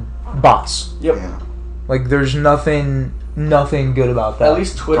 and bots. Yep. Yeah. Like there's nothing good about that. At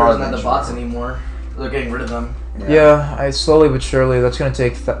least Twitter isn't at the Garbage. bots anymore. They're getting rid of them. Yeah, I slowly but surely. That's going to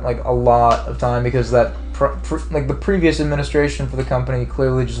take like a lot of time because that like the previous administration for the company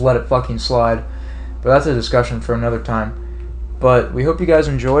clearly just let it fucking slide. But that's a discussion for another time. But we hope you guys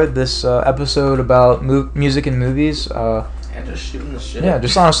enjoyed this episode about music and movies. And just shooting the shit. Yeah,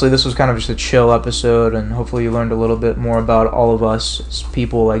 just honestly, this was kind of just a chill episode, and hopefully you learned a little bit more about all of us as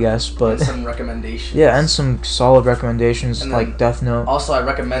people, I guess. And But some recommendations. yeah, and some solid recommendations And like then Death Note. Also, I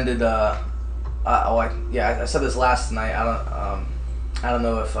recommended. I said this last night. I don't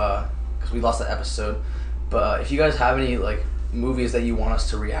know if because we lost that episode, but if you guys have any like movies that you want us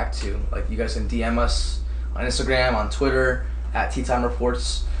to react to, like you guys can DM us on Instagram, on Twitter, at Tea Time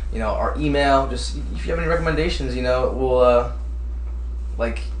Reports. You know, our email. Just if you have any recommendations, you know, we'll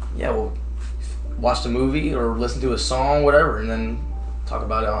we'll watch the movie or listen to a song, whatever, and then talk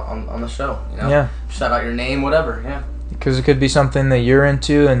about it on the show. You know, Yeah. shout out your name, whatever. Yeah. Because it could be something that you're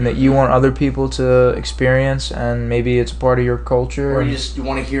into and that you want other people to experience, and maybe it's a part of your culture. Or and- you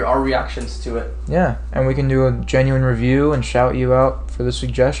want to hear our reactions to it. Yeah, and we can do a genuine review and shout you out for the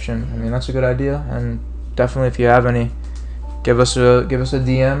suggestion. I mean, that's a good idea, and definitely if you have any, give us a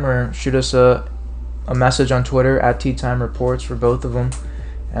DM or shoot us a message on Twitter at Tea Time Reports for both of them.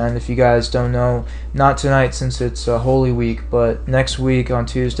 And if you guys don't know, not tonight since it's Holy Week, but next week on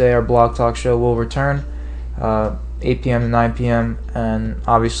Tuesday our Blog Talk show will return, 8 p.m. to 9 p.m. And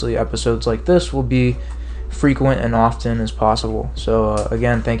obviously episodes like this will be frequent and often as possible. So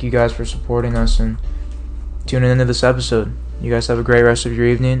again, thank you guys for supporting us and tuning into this episode. You guys have a great rest of your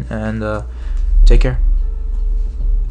evening, and take care.